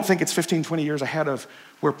 I don't think it's 15, 20 years ahead of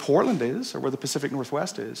where Portland is or where the Pacific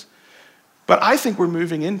Northwest is. But I think we're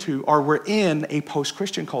moving into, or we're in, a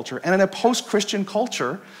post-Christian culture. And in a post-Christian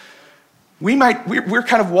culture, we're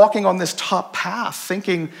kind of walking on this top path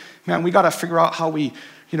thinking, man, we got to figure out how we,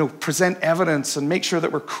 present evidence and make sure that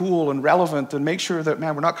we're cool and relevant and make sure that,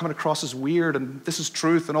 man, we're not coming across as weird and this is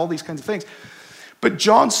truth and all these kinds of things. But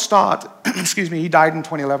John Stott, he died in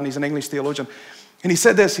 2011. He's an English theologian. And he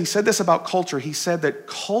said this about culture. He said that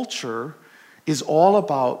culture is all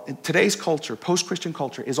about, today's culture, post-Christian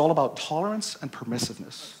culture, is all about tolerance and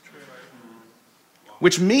permissiveness.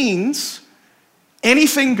 Which means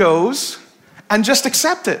anything goes and just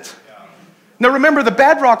accept it. Now remember, the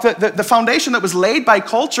bedrock, the foundation that was laid by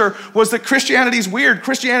culture was that Christianity's weird,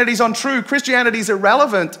 Christianity's untrue, Christianity's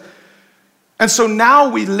irrelevant. And so now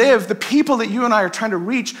we live, the people that you and I are trying to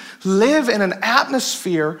reach, live in an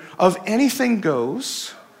atmosphere of anything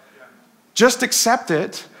goes, just accept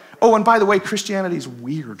it. Oh, and by the way, Christianity's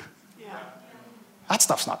weird. That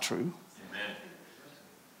stuff's not true.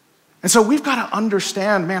 And so we've got to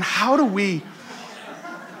understand, man, how do we...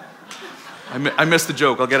 I missed the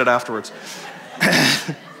joke. I'll get it afterwards.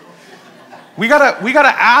 we gotta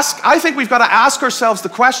ask, I think we've got to ask ourselves the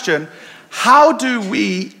question, how do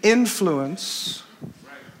we influence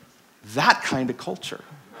that kind of culture?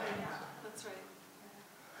 That's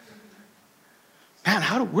right.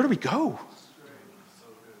 Man, where do we go?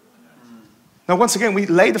 Now, once again, we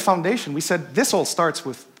laid the foundation. We said this all starts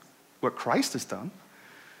with what Christ has done.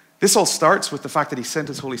 This all starts with the fact that he sent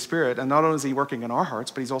his Holy Spirit, and not only is he working in our hearts,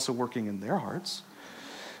 but he's also working in their hearts.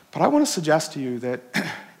 But I want to suggest to you that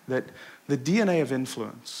the DNA of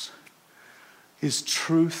influence is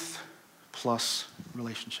truth plus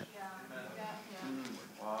relationship.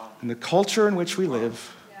 In the culture in which we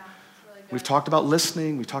live, we've talked about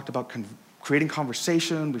listening, we've talked about creating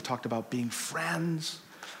conversation, we've talked about being friends.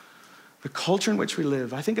 The culture in which we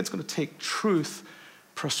live, I think it's going to take truth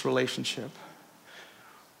plus relationship.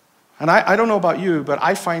 And I don't know about you, but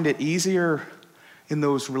I find it easier in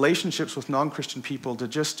those relationships with non-Christian people to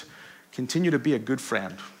just continue to be a good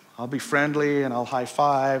friend. I'll be friendly and I'll high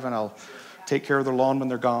five and I'll take care of their lawn when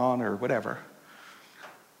they're gone or whatever.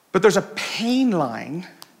 But there's a pain line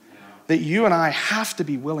that you and I have to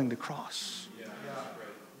be willing to cross.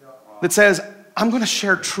 That says, I'm going to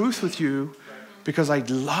share truth with you because I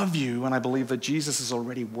love you and I believe that Jesus is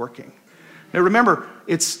already working. Now remember,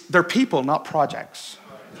 they're people, not projects.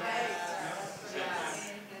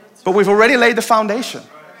 But we've already laid the foundation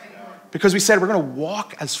because we said we're going to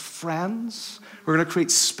walk as friends. We're going to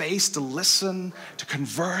create space to listen, to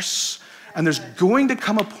converse. And there's going to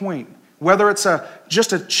come a point, whether it's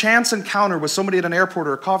just a chance encounter with somebody at an airport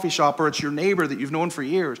or a coffee shop, or it's your neighbor that you've known for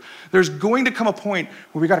years, there's going to come a point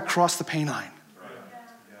where we got to cross the pain line.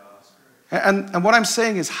 And what I'm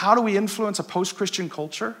saying is, how do we influence a post-Christian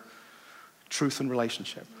culture? Truth and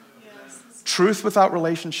relationship. Truth without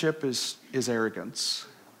relationship is arrogance.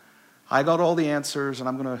 I got all the answers,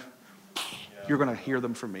 and you're going to hear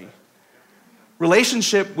them from me.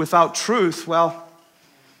 Relationship without truth, well,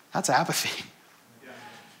 that's apathy.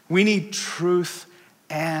 We need truth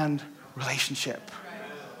and relationship.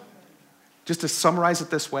 Just to summarize it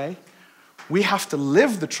this way, we have to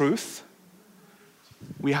live the truth.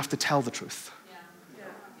 We have to tell the truth.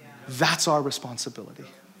 That's our responsibility.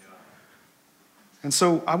 And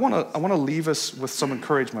so I want to leave us with some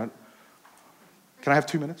encouragement. Can I have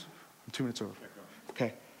 2 minutes? I'm 2 minutes over.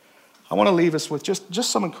 Okay. I want to leave us with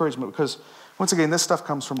just some encouragement, because once again, this stuff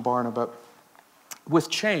comes from Barna, but with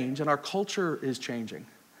change, and our culture is changing.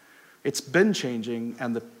 It's been changing,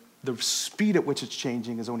 and the speed at which it's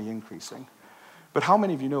changing is only increasing. But how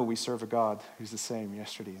many of you know we serve a God who's the same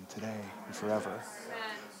yesterday and today and forever?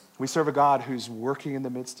 We serve a God who's working in the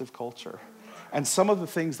midst of culture. And some of the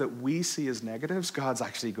things that we see as negatives, God's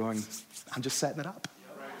actually going, I'm just setting it up.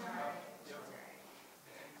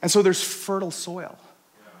 And so there's fertile soil.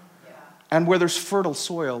 And where there's fertile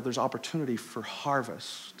soil, there's opportunity for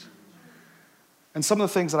harvest. And some of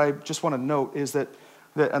the things that I just want to note is that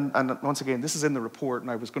and once again, this is in the report,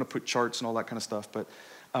 and I was going to put charts and all that kind of stuff, but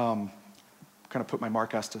kind of put my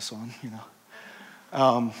Mark Estes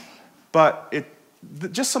on, But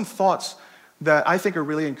just some thoughts that I think are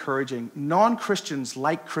really encouraging. Non-Christians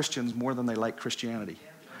like Christians more than they like Christianity.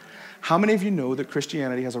 How many of you know that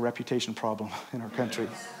Christianity has a reputation problem in our country?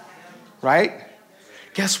 Right?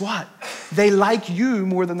 Guess what? they like you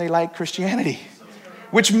more than they like Christianity.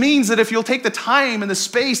 Which means that if you'll take the time and the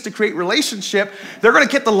space to create relationship, they're going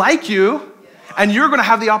to get to like you, and you're going to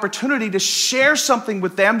have the opportunity to share something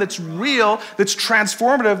with them that's real, that's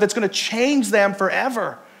transformative, that's going to change them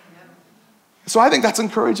forever. So I think that's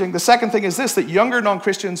encouraging. The second thing is this, that younger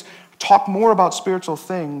non-Christians talk more about spiritual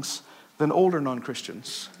things than older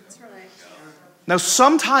non-Christians. Now,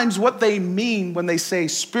 sometimes what they mean when they say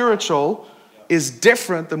spiritual is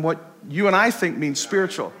different than what you and I think means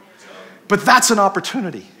spiritual. But that's an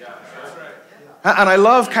opportunity. And I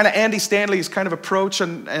love kind of Andy Stanley's kind of approach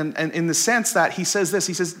and in the sense that he says,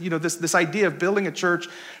 this idea of building a church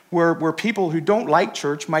where people who don't like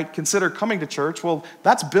church might consider coming to church. Well,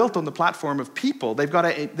 that's built on the platform of people. They've got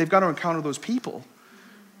to encounter those people,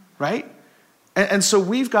 right? And so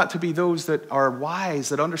we've got to be those that are wise,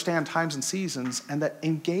 that understand times and seasons, and that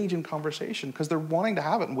engage in conversation because they're wanting to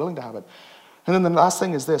have it and willing to have it. And then the last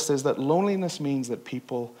thing is this, is that loneliness means that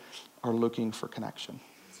people are looking for connection.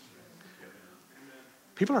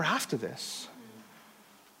 People are after this.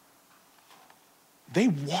 They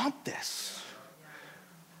want this.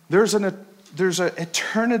 There's an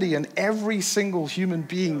eternity in every single human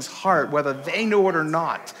being's heart, whether they know it or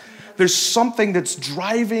not. There's something that's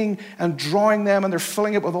driving and drawing them, and they're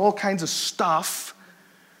filling it with all kinds of stuff.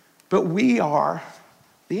 But we are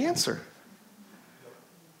the answer.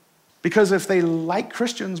 Because if they like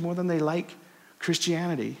Christians more than they like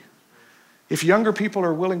Christianity, if younger people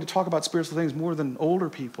are willing to talk about spiritual things more than older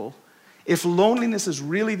people, if loneliness is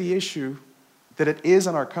really the issue that it is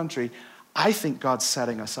in our country, I think God's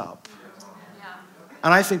setting us up.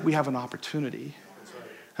 And I think we have an opportunity.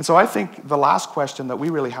 And so I think the last question that we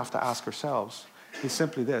really have to ask ourselves is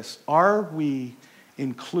simply this. Are we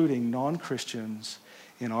including non-Christians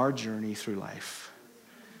in our journey through life?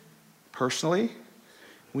 Personally,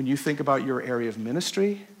 when you think about your area of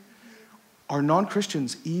ministry, are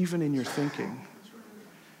non-Christians even in your thinking?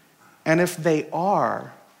 And if they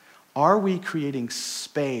are we creating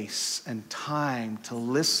space and time to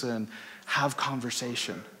listen, have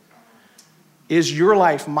conversation? Is your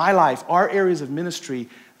life, my life, our areas of ministry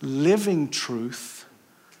living truth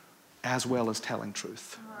as well as telling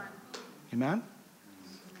truth? Amen?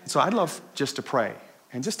 So I'd love just to pray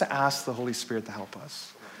and just to ask the Holy Spirit to help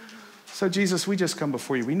us. So Jesus, we just come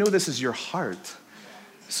before you. We know this is your heart.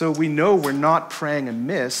 So we know we're not praying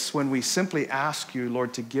amiss when we simply ask you,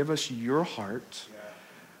 Lord, to give us your heart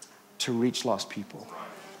to reach lost people.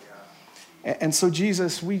 And so,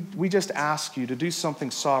 Jesus, we just ask you to do something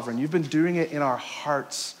sovereign. You've been doing it in our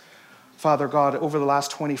hearts, Father God, over the last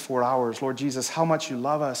 24 hours. Lord Jesus, how much you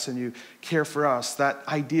love us and you care for us, that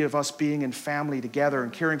idea of us being in family together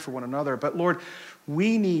and caring for one another. But Lord,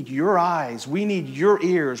 we need your eyes, we need your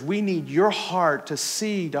ears, we need your heart to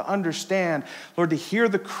see, to understand, Lord, to hear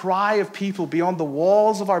the cry of people beyond the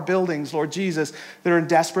walls of our buildings, Lord Jesus, that are in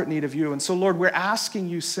desperate need of you. And so, Lord, we're asking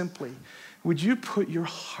you simply, would you put your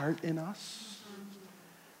heart in us?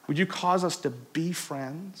 Would you cause us to be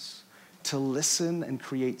friends, to listen and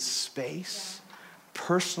create space,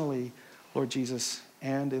 personally, Lord Jesus,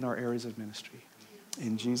 and in our areas of ministry?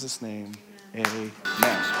 In Jesus' name, amen.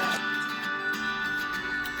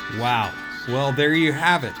 Wow. Well, there you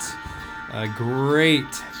have it. A great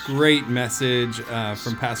message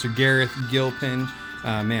from Pastor Gareth Gilpin.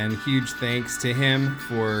 Man, huge thanks to him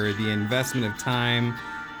for the investment of time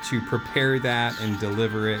to prepare that and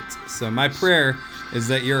deliver it. So my prayer is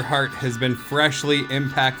that your heart has been freshly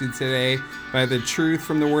impacted today by the truth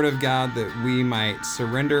from the Word of God, that we might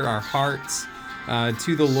surrender our hearts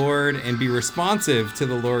to the Lord and be responsive to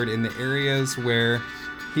the Lord in the areas where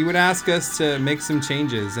He would ask us to make some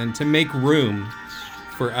changes and to make room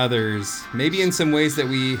for others, maybe in some ways that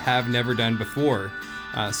we have never done before.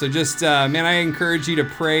 So just, man, I encourage you to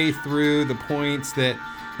pray through the points that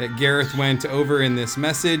Gareth went over in this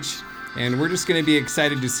message, and we're just going to be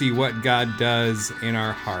excited to see what God does in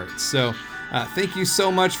our hearts. So thank you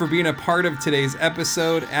so much for being a part of today's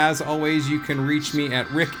episode. As always, you can reach me at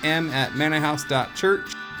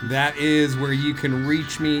rickm@manahouse.church. That is where you can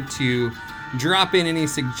reach me to drop in any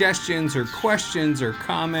suggestions or questions or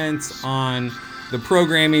comments on the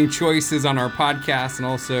programming choices on our podcast. And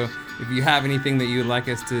also, if you have anything that you would like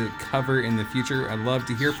us to cover in the future, I'd love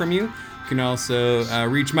to hear from you. You can also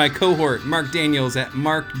reach my cohort, Mark Daniels, at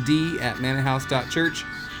markd@manahouse.church.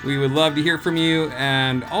 We would love to hear from you.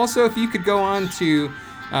 And also, if you could go on to,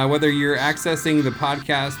 whether you're accessing the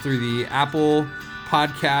podcast through the Apple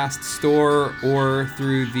Podcast Store or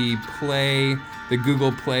through the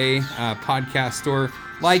Google Play podcast store,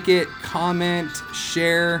 like it, comment,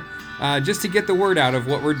 share, just to get the word out of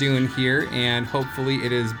what we're doing here, and hopefully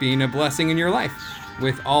it is being a blessing in your life.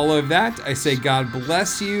 With all of that, I say God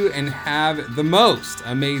bless you and have the most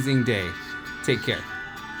amazing day. Take care.